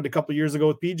 That happened a couple of years ago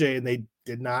with PJ and they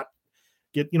did not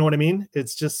get, you know what I mean?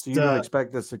 It's just, so you don't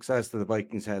expect the success that the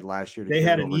Vikings had last year. They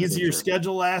had an easier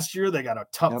schedule last year. They got a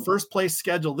tough first place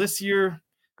schedule this year.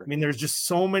 I mean, there's just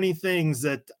so many things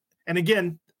that, and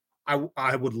again,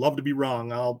 I would love to be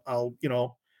wrong.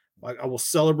 I will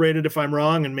celebrate it if I'm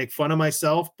wrong and make fun of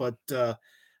myself. But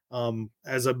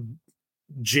as a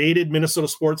jaded Minnesota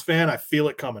sports fan, I feel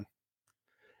it coming.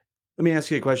 Let me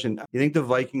ask you a question. You think the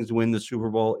Vikings win the Super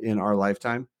Bowl in our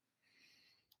lifetime?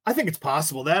 I think it's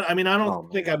possible that. I mean, I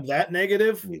don't think I'm that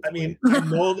negative. I mean,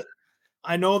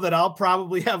 I know that I'll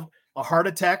probably have a heart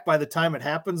attack by the time it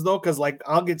happens, though, because like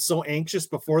I'll get so anxious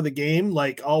before the game,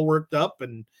 like all worked up,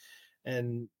 and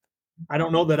I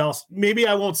don't know that maybe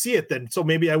I won't see it then. So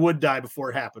maybe I would die before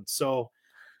it happens. So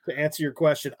to answer your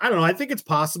question, I don't know. I think it's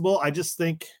possible. I just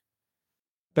think.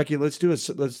 Becky,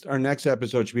 our next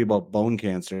episode should be about bone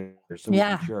cancer. So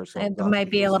it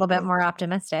might be a little bit more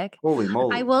optimistic. Holy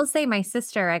moly. I will say my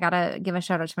sister, I got to give a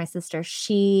shout out to my sister.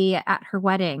 She, at her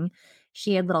wedding,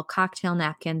 she had little cocktail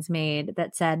napkins made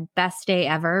that said best day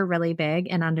ever, really big.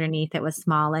 And underneath it was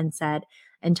small and said,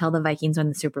 until the Vikings win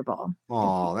the Super Bowl.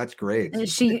 Oh, that's great.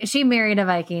 She married a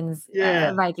Vikings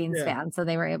fan. So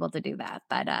they were able to do that,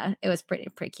 but it was pretty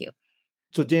cute.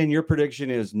 So Dan, your prediction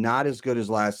is not as good as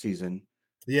last season.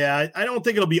 Yeah, I don't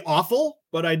think it'll be awful,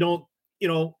 but I don't,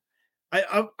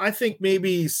 I think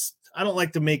maybe I don't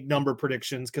like to make number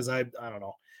predictions because I don't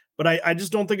know, but I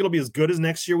just don't think it'll be as good as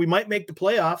next year. We might make the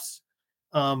playoffs,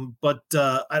 but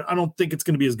I don't think it's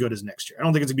going to be as good as next year. I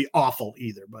don't think it's going to be awful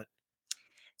either, but.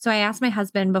 So I asked my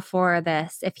husband before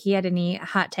this if he had any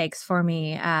hot takes for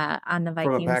me on the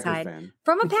Vikings side.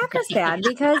 From a Packers fan,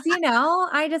 because,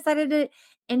 I decided to,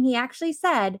 and he actually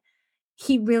said,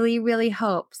 he really, really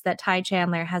hopes that Ty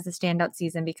Chandler has a standout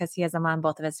season because he has him on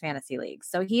both of his fantasy leagues.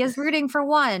 So he is rooting for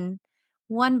one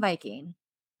Viking.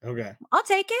 Okay. I'll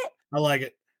take it. I like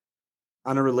it.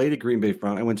 On a related Green Bay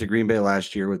front, I went to Green Bay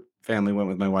last year with family, went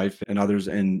with my wife and others,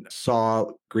 and saw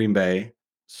Green Bay,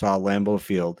 saw Lambeau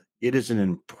Field. It is an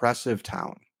impressive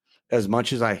town. As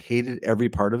much as I hated every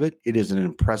part of it, it is an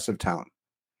impressive town.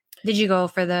 Did you go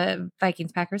for the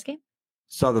Vikings-Packers game?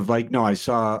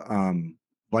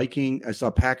 I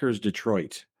saw Packers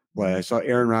Detroit. Well, I saw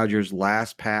Aaron Rodgers'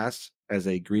 last pass as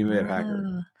a Green Bay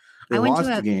Packer. They lost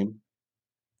the game.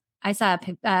 I saw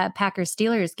a Packers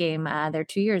Steelers game there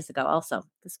 2 years ago. Also,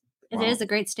 it is a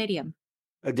great stadium.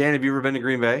 Dan, have you ever been to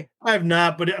Green Bay? I have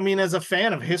not, but I mean, as a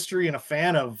fan of history and a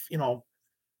fan of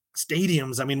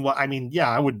stadiums,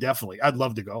 I would definitely. I'd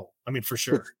love to go. I mean, for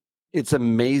sure. It's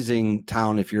amazing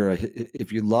town if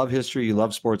you love history, you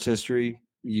love sports history.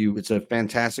 It's a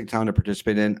fantastic town to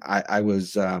participate in. It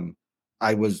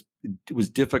was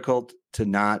difficult to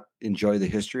not enjoy the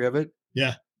history of it.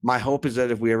 Yeah. My hope is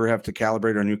that if we ever have to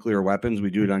calibrate our nuclear weapons, we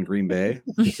do it on Green Bay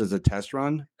just as a test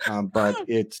run. But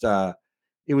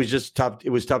it was just tough. It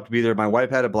was tough to be there. My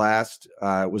wife had a blast.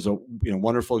 It was a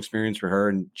wonderful experience for her,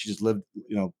 and she just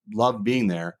loved being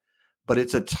there. But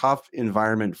it's a tough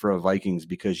environment for a Vikings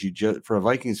for a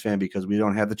Vikings fan because we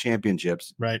don't have the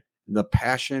championships. Right. The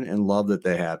passion and love that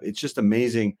they have. It's just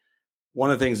amazing. One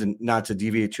of the things, and not to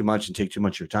deviate too much and take too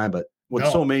much of your time, but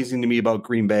what's so amazing to me about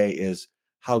Green Bay is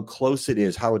how close it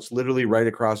is, how it's literally right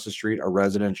across the street are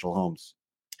residential homes.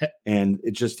 And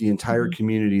it's just the entire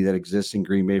community that exists in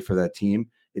Green Bay for that team.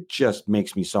 It just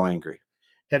makes me so angry.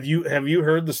 Have you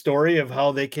heard the story of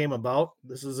how they came about?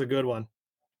 This is a good one.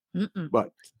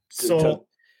 But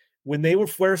when they were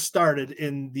first started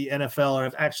in the NFL,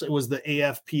 or actually it was the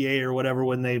AFPA or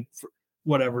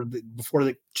whatever, before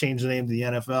they changed the name to the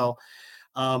NFL,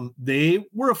 they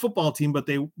were a football team, but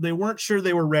they weren't sure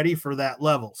they were ready for that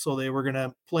level. So they were going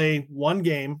to play one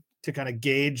game to kind of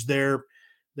gauge their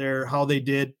how they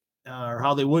did or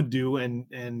how they would do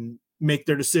and make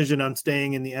their decision on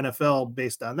staying in the NFL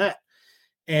based on that.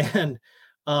 And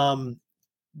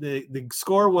the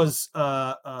score was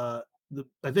I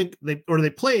think they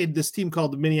played this team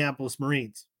called the Minneapolis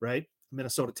Marines, right?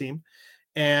 Minnesota team.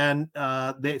 And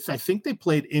I think they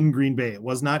played in Green Bay. It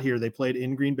was not here. They played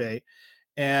in Green Bay.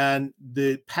 And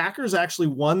the Packers actually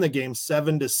won the game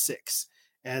 7-6.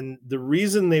 And the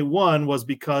reason they won was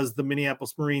because the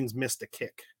Minneapolis Marines missed a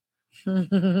kick.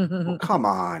 Oh, come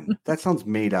on. That sounds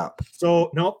made up.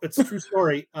 So, nope, it's a true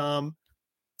story.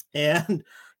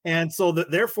 And so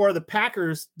therefore the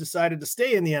Packers decided to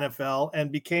stay in the NFL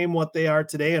and became what they are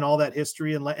today, and all that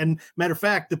history. And matter of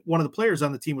fact, one of the players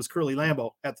on the team was Curly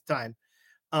Lambeau at the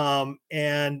time.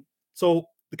 And so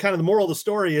the moral of the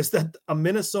story is that a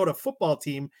Minnesota football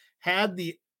team had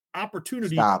the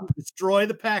opportunity to destroy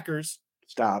the Packers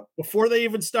before they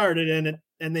even started,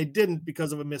 and they didn't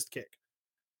because of a missed kick.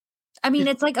 I mean,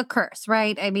 it's like a curse,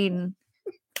 right? I mean,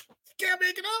 can't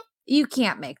make it up. You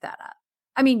can't make that up.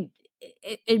 I mean,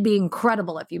 it'd be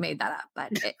incredible if you made that up,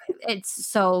 but it's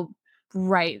so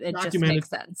right. It just makes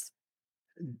sense.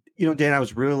 You know, Dan, I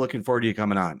was really looking forward to you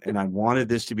coming on, and I wanted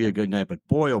this to be a good night, but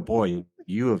boy, oh boy,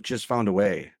 you have just found a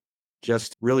way.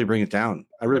 Just really bring it down.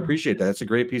 I really appreciate that. That's a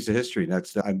great piece of history.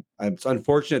 It's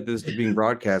unfortunate that this is being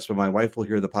broadcast, but my wife will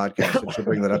hear the podcast and she'll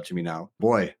bring that up to me now.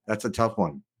 Boy, that's a tough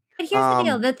one. But here's the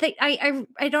deal. The thing,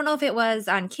 I don't know if it was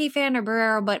on KFan or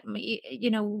Barrero, but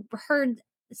heard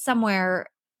somewhere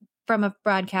from a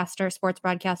sports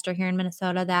broadcaster here in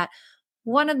Minnesota, that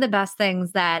one of the best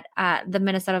things that the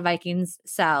Minnesota Vikings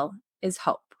sell is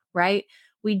hope, right?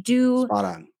 Spot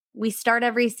on. We start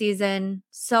every season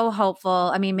so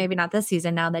hopeful. I mean, maybe not this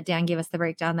season now that Dan gave us the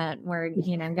breakdown that we're,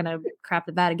 going to crap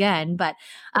the bed again. But,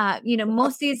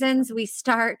 most seasons we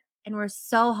start and we're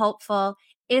so hopeful.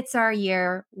 It's our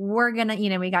year. We're going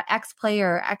to, we got X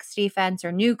player or X defense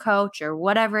or new coach or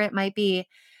whatever it might be.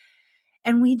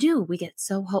 And we get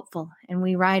so hopeful and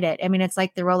we ride it. I mean, it's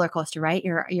like the roller coaster, right?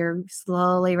 You're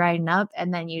slowly riding up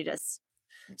and then you just.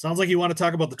 Sounds like you want to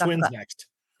talk about the Twins next.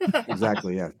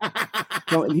 Exactly. Yeah.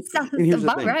 Sounds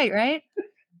about right?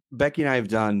 Becky and I have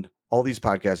done all these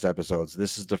podcast episodes.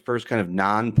 This is the first kind of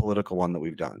non-political one that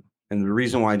we've done. And the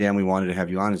reason why, Dan, we wanted to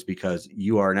have you on is because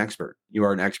you are an expert. You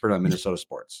are an expert on Minnesota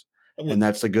sports. And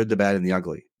that's the good, the bad, and the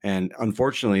ugly. And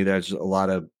unfortunately, there's a lot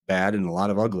of bad and a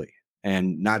lot of ugly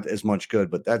and not as much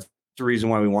good. But that's the reason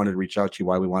why we wanted to reach out to you,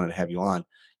 why we wanted to have you on.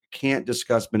 You can't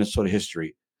discuss Minnesota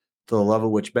history to the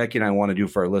level which Becky and I want to do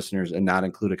for our listeners and not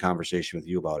include a conversation with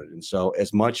you about it. And so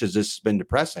as much as this has been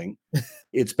depressing,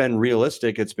 it's been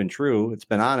realistic, it's been true, it's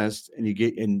been honest,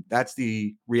 and that's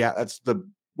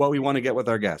what we want to get with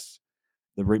our guests.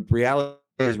 The reality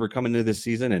is we're coming into this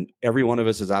season and every one of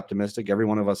us is optimistic, every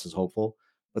one of us is hopeful,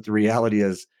 but the reality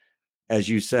is, as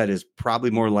you said, is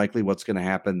probably more likely what's going to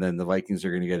happen than the Vikings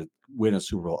are going to win a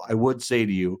Super Bowl. I would say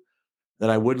to you that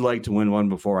I would like to win one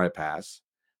before I pass.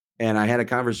 And I had a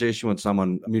conversation with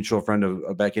someone, a mutual friend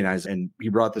of Becky and I's, and he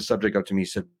brought the subject up to me. He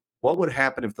said, what would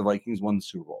happen if the Vikings won the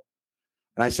Super Bowl?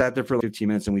 And I sat there for 15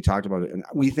 minutes and we talked about it. And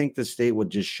we think the state would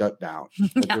just shut down.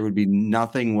 That there would be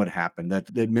nothing would happen,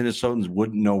 that Minnesotans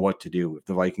wouldn't know what to do if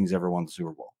the Vikings ever won the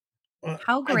Super Bowl.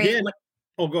 How great.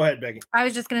 Go ahead, Becky. I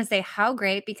was just going to say how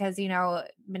great, because,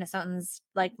 Minnesotans,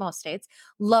 like most states,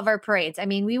 love our parades. I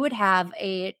mean, we would have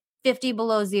a 50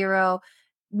 below zero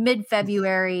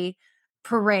mid-February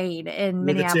parade in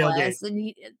Minneapolis,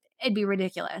 and it'd be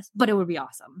ridiculous, but it would be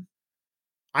awesome.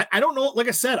 I don't know. Like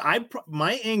I said,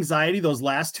 my anxiety those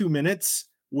last 2 minutes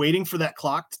waiting for that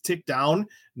clock to tick down,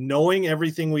 knowing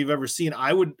everything we've ever seen,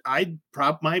 I'd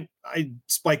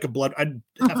spike a blood. I'd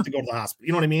have to go to the hospital.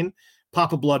 You know what I mean?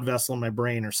 Pop a blood vessel in my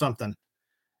brain or something.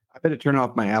 I better turn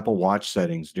off my Apple Watch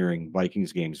settings during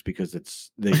Vikings games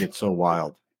because they get so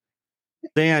wild.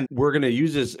 Dan, we're going to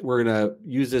use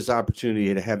this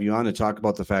opportunity to have you on to talk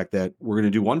about the fact that we're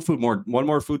going to do one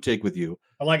more food take with you.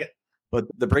 I like it. But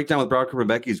the breakdown with Broadcom and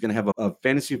Becky is going to have a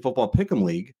fantasy football pick'em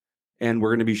league, and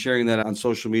we're going to be sharing that on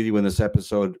social media when this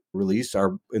episode released.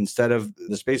 Instead of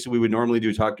the space that we would normally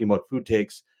do talking about food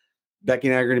takes, Becky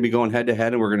and I are going to be going head to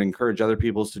head, and we're going to encourage other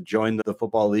people to join the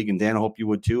football league. And Dan, I hope you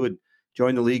would too, and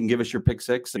join the league and give us your pick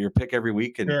six and your pick every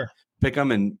week and pick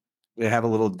them and have a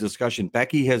little discussion.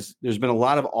 There's been a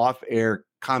lot of off-air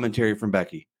commentary from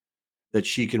Becky that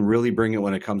she can really bring it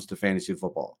when it comes to fantasy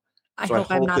football. I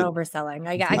hope I'm not overselling.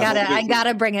 I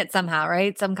gotta bring it somehow,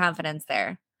 right? Some confidence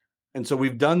there. And so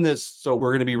we've done this. So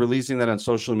we're going to be releasing that on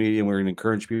social media, and we're going to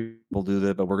encourage people to do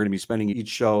that. But we're going to be spending each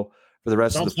show for the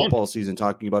rest of the football season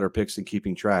talking about our picks and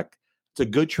keeping track. It's a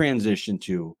good transition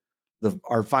to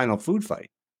our final food fight.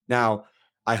 Now,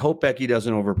 I hope Becky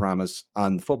doesn't overpromise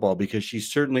on football, because she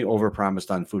certainly overpromised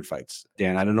on food fights.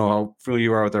 Dan, I don't know how familiar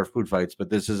you are with our food fights, but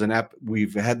this is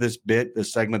we've had this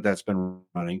segment that's been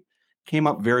running, came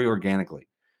up very organically.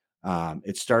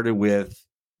 It started with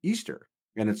Easter,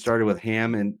 and it started with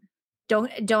ham and.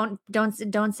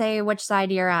 Don't say which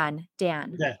side you're on,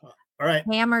 Dan. Okay. All right.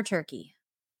 Ham or turkey?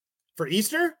 For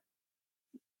Easter?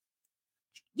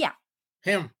 Yeah.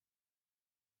 Ham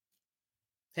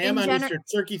on Easter,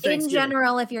 turkey Thanksgiving. In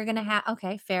general, if you're going to have,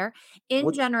 okay, fair.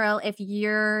 General, if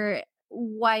your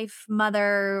wife,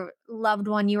 mother, loved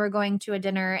one, you were going to a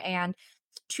dinner and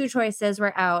two choices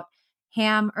were out,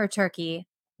 ham or turkey,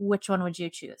 which one would you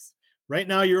choose? Right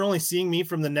now, you're only seeing me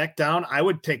from the neck down. I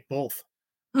would take both.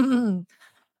 Man,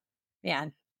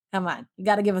 come on. You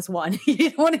got to give us one.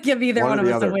 You don't want to give either one of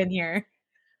us a win here.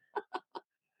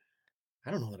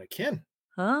 I don't know that I can.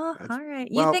 Oh, all right.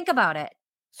 You think about it.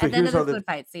 So at the end of the food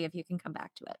fight, see if you can come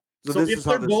back to it. So if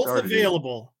they're both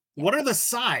available, what are the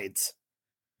sides?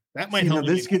 That might help.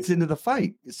 This gets into the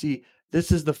fight. See,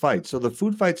 this is the fight. So the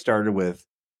food fight started with,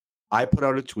 I put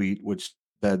out a tweet which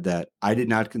said that I did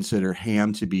not consider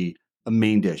ham to be a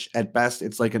main dish. At best,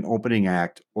 it's like an opening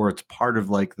act, or it's part of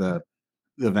like the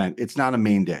event. It's not a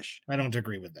main dish. I don't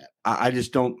agree with that. I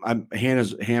just don't.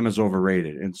 Ham is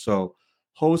overrated, and so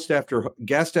host after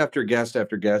guest after guest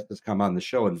after guest has come on the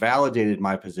show and validated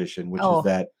my position, which is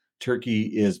that turkey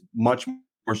is much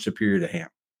more superior to ham.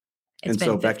 And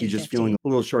so Becky's just feeling a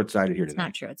little short-sighted here today. It's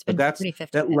not true. It's been pretty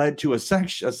 50. That led to a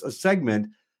segment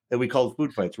that we called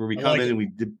Food Fights, where we come in and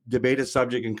we debate a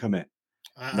subject and come in.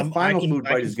 The final food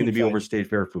fight is going to be over State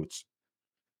Fair foods.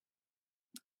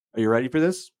 Are you ready for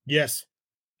this? Yes.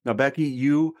 Now, Becky,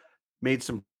 you made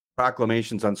some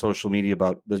proclamations on social media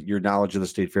about your knowledge of the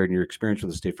State Fair and your experience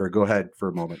with the State Fair. Go ahead for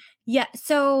a moment. Yeah.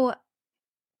 So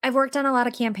I've worked on a lot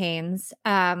of campaigns.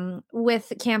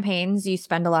 With campaigns, you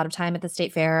spend a lot of time at the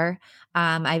State Fair.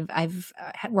 I've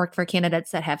worked for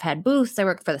candidates that have had booths. I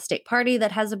worked for the state party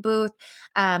that has a booth.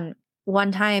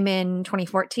 One time in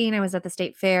 2014, I was at the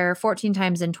State Fair 14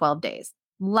 times in 12 days.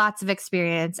 Lots of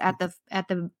experience at the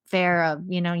fair of,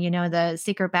 the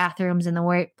secret bathrooms and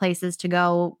the places to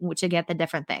go to get the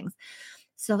different things.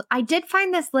 So I did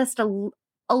find this list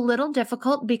a little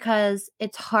difficult, because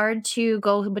it's hard to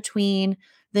go between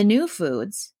the new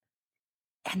foods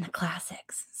and the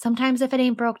classics. Sometimes if it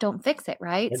ain't broke, don't fix it,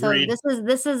 right? Agreed. So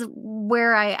this is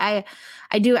where I'm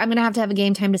going to have a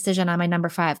game time decision on my number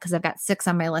 5, because I've got 6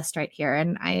 on my list right here,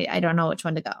 and I don't know which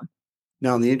one to go.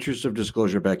 Now, in the interest of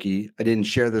disclosure, Becky, I didn't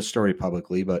share this story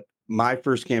publicly, but my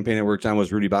first campaign I worked on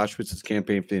was Rudy Boschwitz's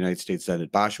campaign for the United States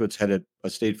Senate. Boschwitz had a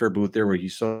State Fair booth there where he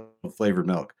sold flavored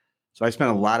milk. So I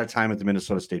spent a lot of time at the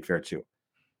Minnesota State Fair too.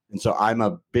 And so I'm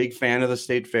a big fan of the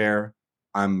State Fair.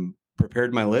 I'm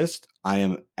prepared my list. I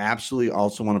am absolutely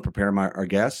also want to prepare our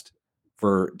guest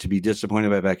to be disappointed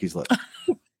by Becky's list.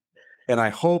 And I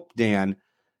hope, Dan,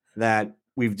 that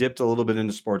we've dipped a little bit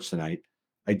into sports tonight.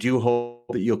 I do hope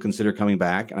that you'll consider coming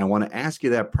back. And I want to ask you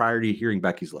that prior to hearing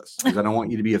Becky's list, because I don't want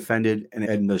you to be offended and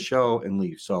end the show and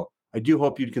leave. So I do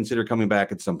hope you'd consider coming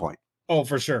back at some point. Oh,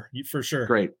 for sure. For sure.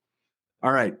 Great.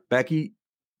 All right, Becky,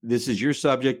 this is your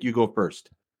subject. You go first.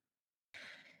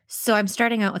 So I'm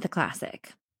starting out with a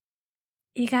classic.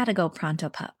 You got to go Pronto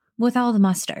Pup with all the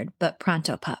mustard, but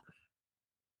Pronto Pup.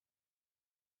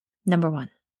 Number 1,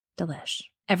 delish.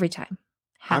 Every time.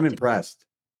 I'm impressed.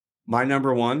 My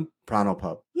number 1, Pronto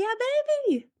Pup. Yeah,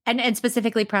 baby. And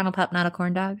specifically Pronto Pup, not a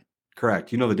corn dog.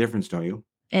 Correct. You know the difference, don't you?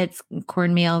 It's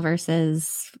cornmeal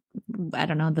versus, I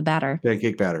don't know, the batter.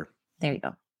 Pancake batter. There you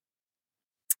go.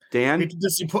 Dan?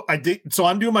 So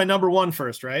I'm doing my number 1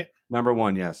 first, right? Number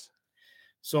 1, yes.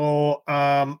 So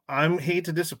I'm hate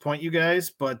to disappoint you guys,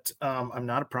 but I'm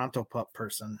not a Pronto Pup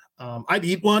person. I'd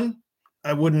eat one.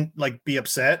 I wouldn't be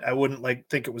upset. I wouldn't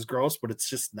think it was gross, but it's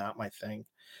just not my thing.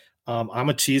 I'm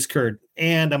a cheese curd,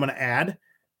 and I'm going to add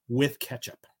with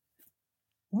ketchup.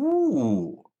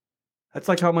 Ooh, that's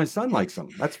like how my son likes them.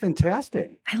 That's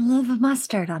fantastic. I love a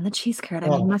mustard on the cheese curd. I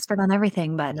mean, mustard on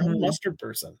everything, but I'm a mustard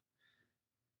person.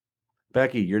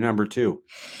 Becky, you're number 2.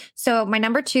 So my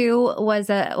number 2 was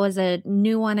a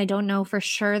new one. I don't know for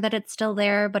sure that it's still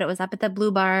there, but it was up at the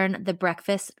Blue Barn, the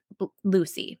Breakfast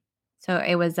Lucy. So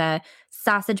it was a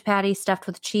sausage patty stuffed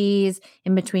with cheese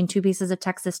in between 2 pieces of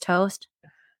Texas toast.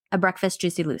 A breakfast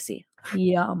Juicy Lucy.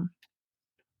 Yum.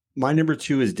 My number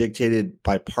 2 is dictated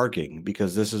by parking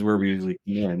because this is where we usually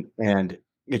come in, and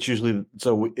it's usually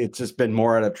it's just been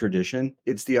more out of tradition.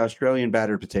 It's the Australian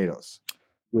battered potatoes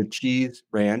with cheese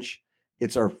ranch.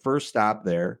 It's our first stop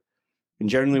there. And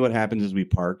generally what happens is we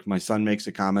park. My son makes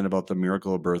a comment about the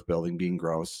Miracle of Birth building being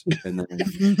gross. And then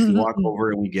we walk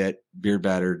over and we get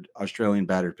Australian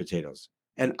battered potatoes.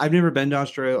 And I've never been to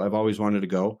Australia. I've always wanted to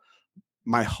go.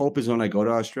 My hope is when I go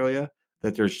to Australia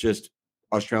that there's just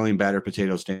Australian battered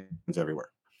potato stands everywhere.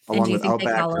 Along with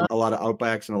Outbacks, a lot of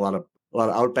Outbacks and a lot of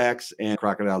Outbacks and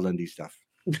Crocodile Dundee stuff.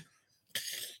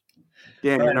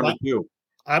 Dan, you're number 2.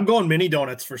 I'm going mini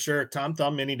donuts for sure. Tom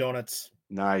Thumb mini donuts.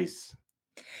 Nice.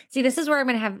 See, this is where I'm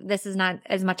going to have, this is not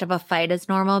as much of a fight as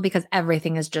normal because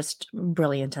everything is just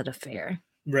brilliant at a fair.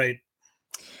 Right.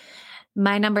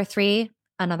 My number 3,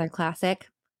 another classic.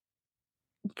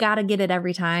 Gotta get it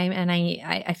every time. And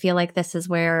I feel like this is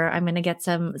where I'm going to get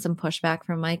some pushback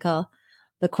from Michael.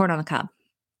 The corn on the cob.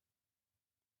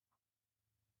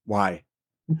 Why?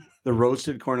 The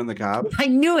roasted corn on the cob? I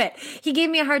knew it. He gave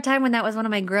me a hard time when that was one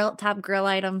of my top grill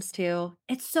items too.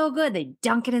 It's so good. They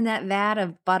dunk it in that vat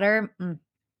of butter.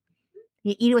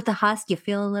 You eat it with the husk. You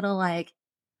feel a little like,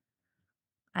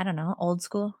 I don't know, old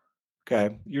school.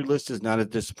 Okay. Your list is not as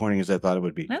disappointing as I thought it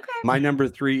would be. Okay. My number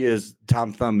 3 is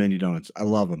Tom Thumb mini donuts. I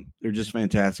love them. They're just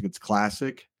fantastic. It's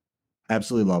classic.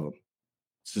 Absolutely love them.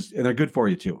 And they're good for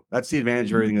you too. That's the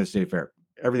advantage of everything at the state fair.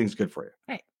 Everything's good for you.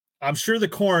 Right. I'm sure the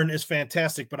corn is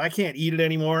fantastic, but I can't eat it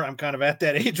anymore. I'm kind of at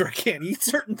that age where I can't eat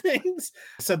certain things.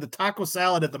 I said the taco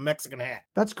salad at the Mexican Hat.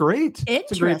 That's great.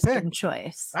 Interesting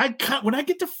choice. When I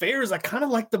get to fairs, I kind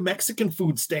of like the Mexican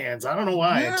food stands. I don't know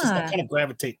why. I kind of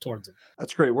gravitate towards it.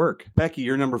 That's great work. Becky,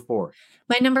 you're number 4.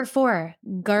 My number 4,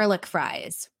 garlic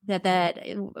fries.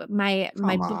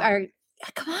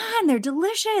 Come on, they're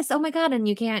delicious. Oh my God. And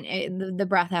you can't, the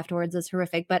breath afterwards is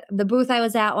horrific. But the booth I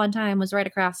was at one time was right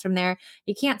across from there.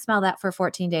 You can't smell that for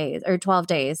 14 days or 12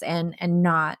 days and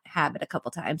not have it a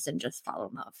couple times and just fall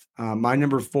in love. My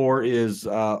number 4 is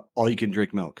all you can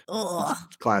drink milk.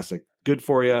 It's classic. Good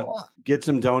for you. Get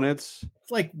some donuts.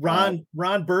 It's like Ron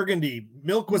Burgundy.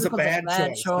 Milk was a bad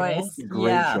choice.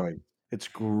 Great choice. It's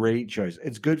great choice.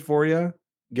 It's good for you.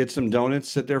 Get some donuts,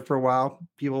 sit there for a while.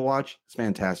 People watch. It's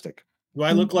fantastic. Do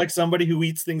I look like somebody who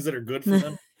eats things that are good for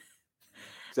them?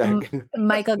 Exactly.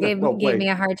 Michael gave me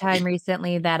a hard time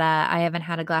recently that I haven't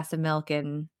had a glass of milk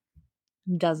in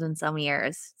dozens some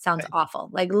years. Sounds awful.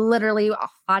 Like literally a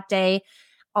hot day,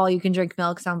 all you can drink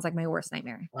milk sounds like my worst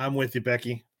nightmare. I'm with you,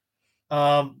 Becky.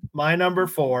 My number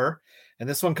 4, and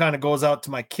this one kind of goes out to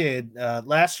my kid.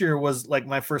 Last year was like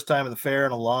my first time at the fair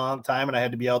in a long time, and I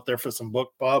had to be out there for some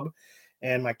book pub.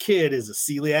 And my kid is a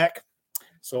celiac.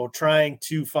 So trying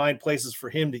to find places for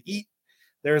him to eat.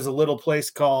 There's a little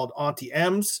place called Auntie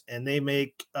M's, and they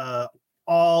make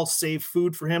all safe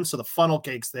food for him. So the funnel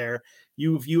cakes there,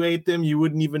 if you ate them, you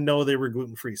wouldn't even know they were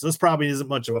gluten-free. So this probably isn't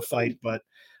much of a fight, but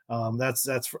I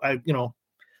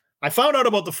found out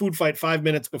about the food fight 5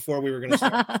 minutes before we were going to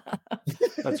start.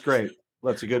 That's great.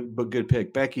 That's a good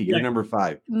pick. Becky, you're number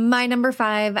 5. My number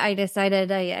 5, I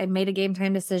decided I made a game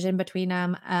time decision between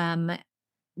them.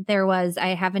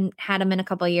 I haven't had them in a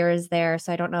couple of years there,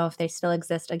 so I don't know if they still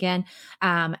exist again.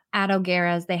 At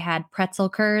O'Gara's, they had pretzel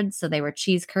curds, so they were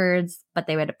cheese curds, but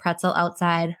they had a pretzel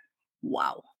outside.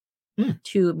 Wow.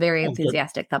 2 very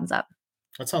enthusiastic thumbs up.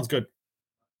 That sounds good.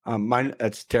 Mine,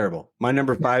 that's terrible. My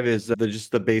number 5 is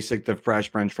the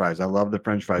fresh French fries. I love the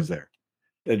French fries there.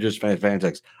 They're just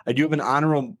fantastic. I do have an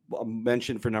honorable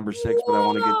mention for number 6, but I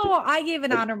want to get I gave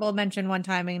an honorable mention one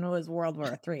time and it was World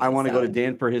War III. I want to go to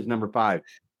Dan for his number 5.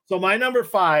 So my number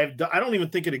 5, I don't even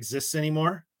think it exists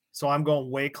anymore. So I'm going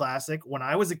way classic. When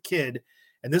I was a kid,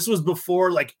 and this was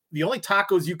before, like the only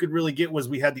tacos you could really get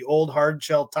we had the old hard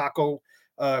shell taco,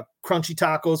 crunchy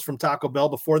tacos from Taco Bell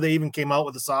before they even came out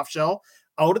with the soft shell.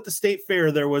 Out at the state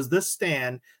fair, there was this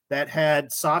stand that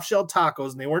had soft shell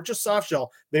tacos, and they weren't just soft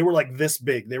shell. They were like this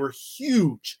big. They were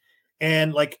huge.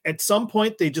 And like at some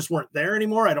point, they just weren't there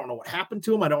anymore. I don't know what happened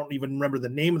to them. I don't even remember the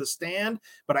name of the stand,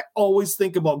 but I always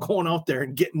think about going out there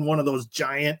and getting one of those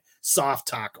giant soft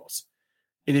tacos.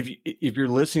 And if you're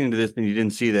listening to this and you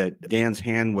didn't see that, Dan's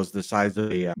hand was the size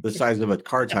of a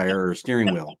car tire or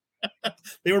steering wheel.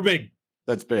 They were big.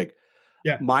 That's big.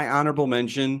 Yeah. My honorable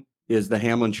mention is the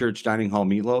Hamlin Church Dining Hall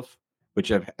meatloaf,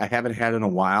 which I haven't had in a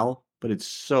while, but it's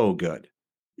so good.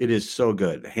 It is so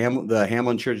good. The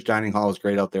Hamlin Church Dining Hall is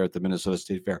great out there at the Minnesota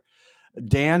State Fair.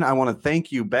 Dan, I want to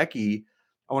thank you. Becky,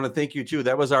 I want to thank you too.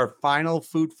 That was our final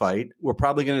food fight. We're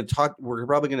probably going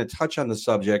to touch on the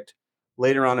subject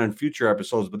later on in future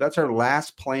episodes, but that's our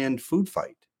last planned food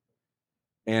fight.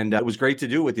 And it was great to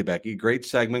do with you, Becky. Great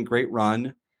segment, great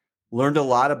run. Learned a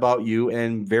lot about you,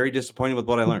 and very disappointed with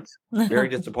what I learned. Very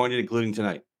disappointed, including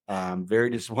tonight. Very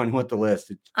disappointed with the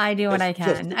list. I do what I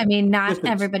can. I mean, not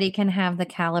everybody can have the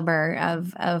caliber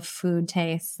of food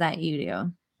tastes that you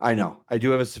do. I know. I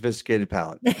do have a sophisticated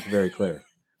palate. It's very clear.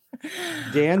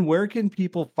 Dan, where can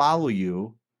people follow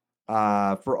you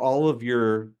for all of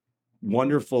your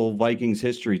wonderful Vikings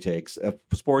history takes,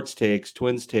 sports takes,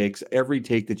 Twins takes, every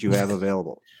take that you have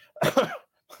available?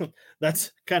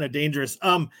 That's kind of dangerous.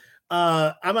 I'm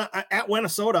at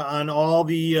Whenesota on all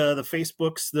the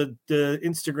Facebooks, the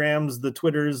Instagrams, the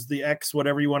Twitters, the X,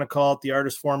 whatever you want to call it, the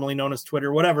artist formerly known as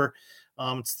Twitter, whatever.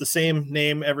 It's the same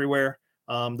name everywhere.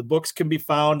 The books can be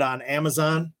found on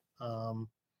Amazon.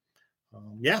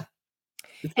 Yeah,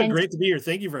 it's been great to be here.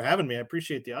 Thank you for having me. I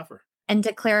appreciate the offer. And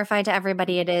to clarify to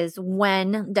everybody, it is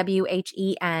Whenesota,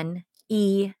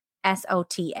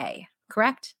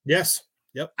 correct? Yes.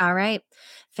 Yep. All right.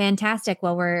 Fantastic.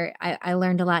 Well, I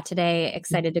learned a lot today.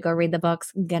 Excited to go read the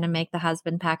books. Gonna make the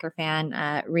husband Packer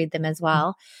fan read them as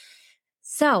well.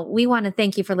 So we want to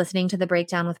thank you for listening to The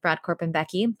Breakdown with Brad Corp and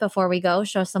Becky. Before we go,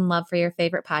 show some love for your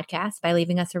favorite podcast by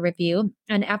leaving us a review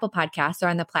on Apple Podcasts or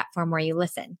on the platform where you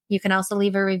listen. You can also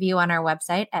leave a review on our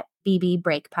website at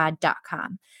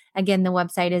bbreakpod.com. Again, the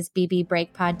website is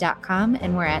bbreakpod.com,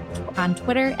 and we're on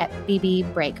Twitter at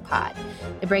bbreakpod.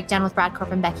 The Breakdown with Brad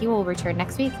Corp and Becky will return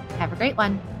next week. Have a great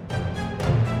one.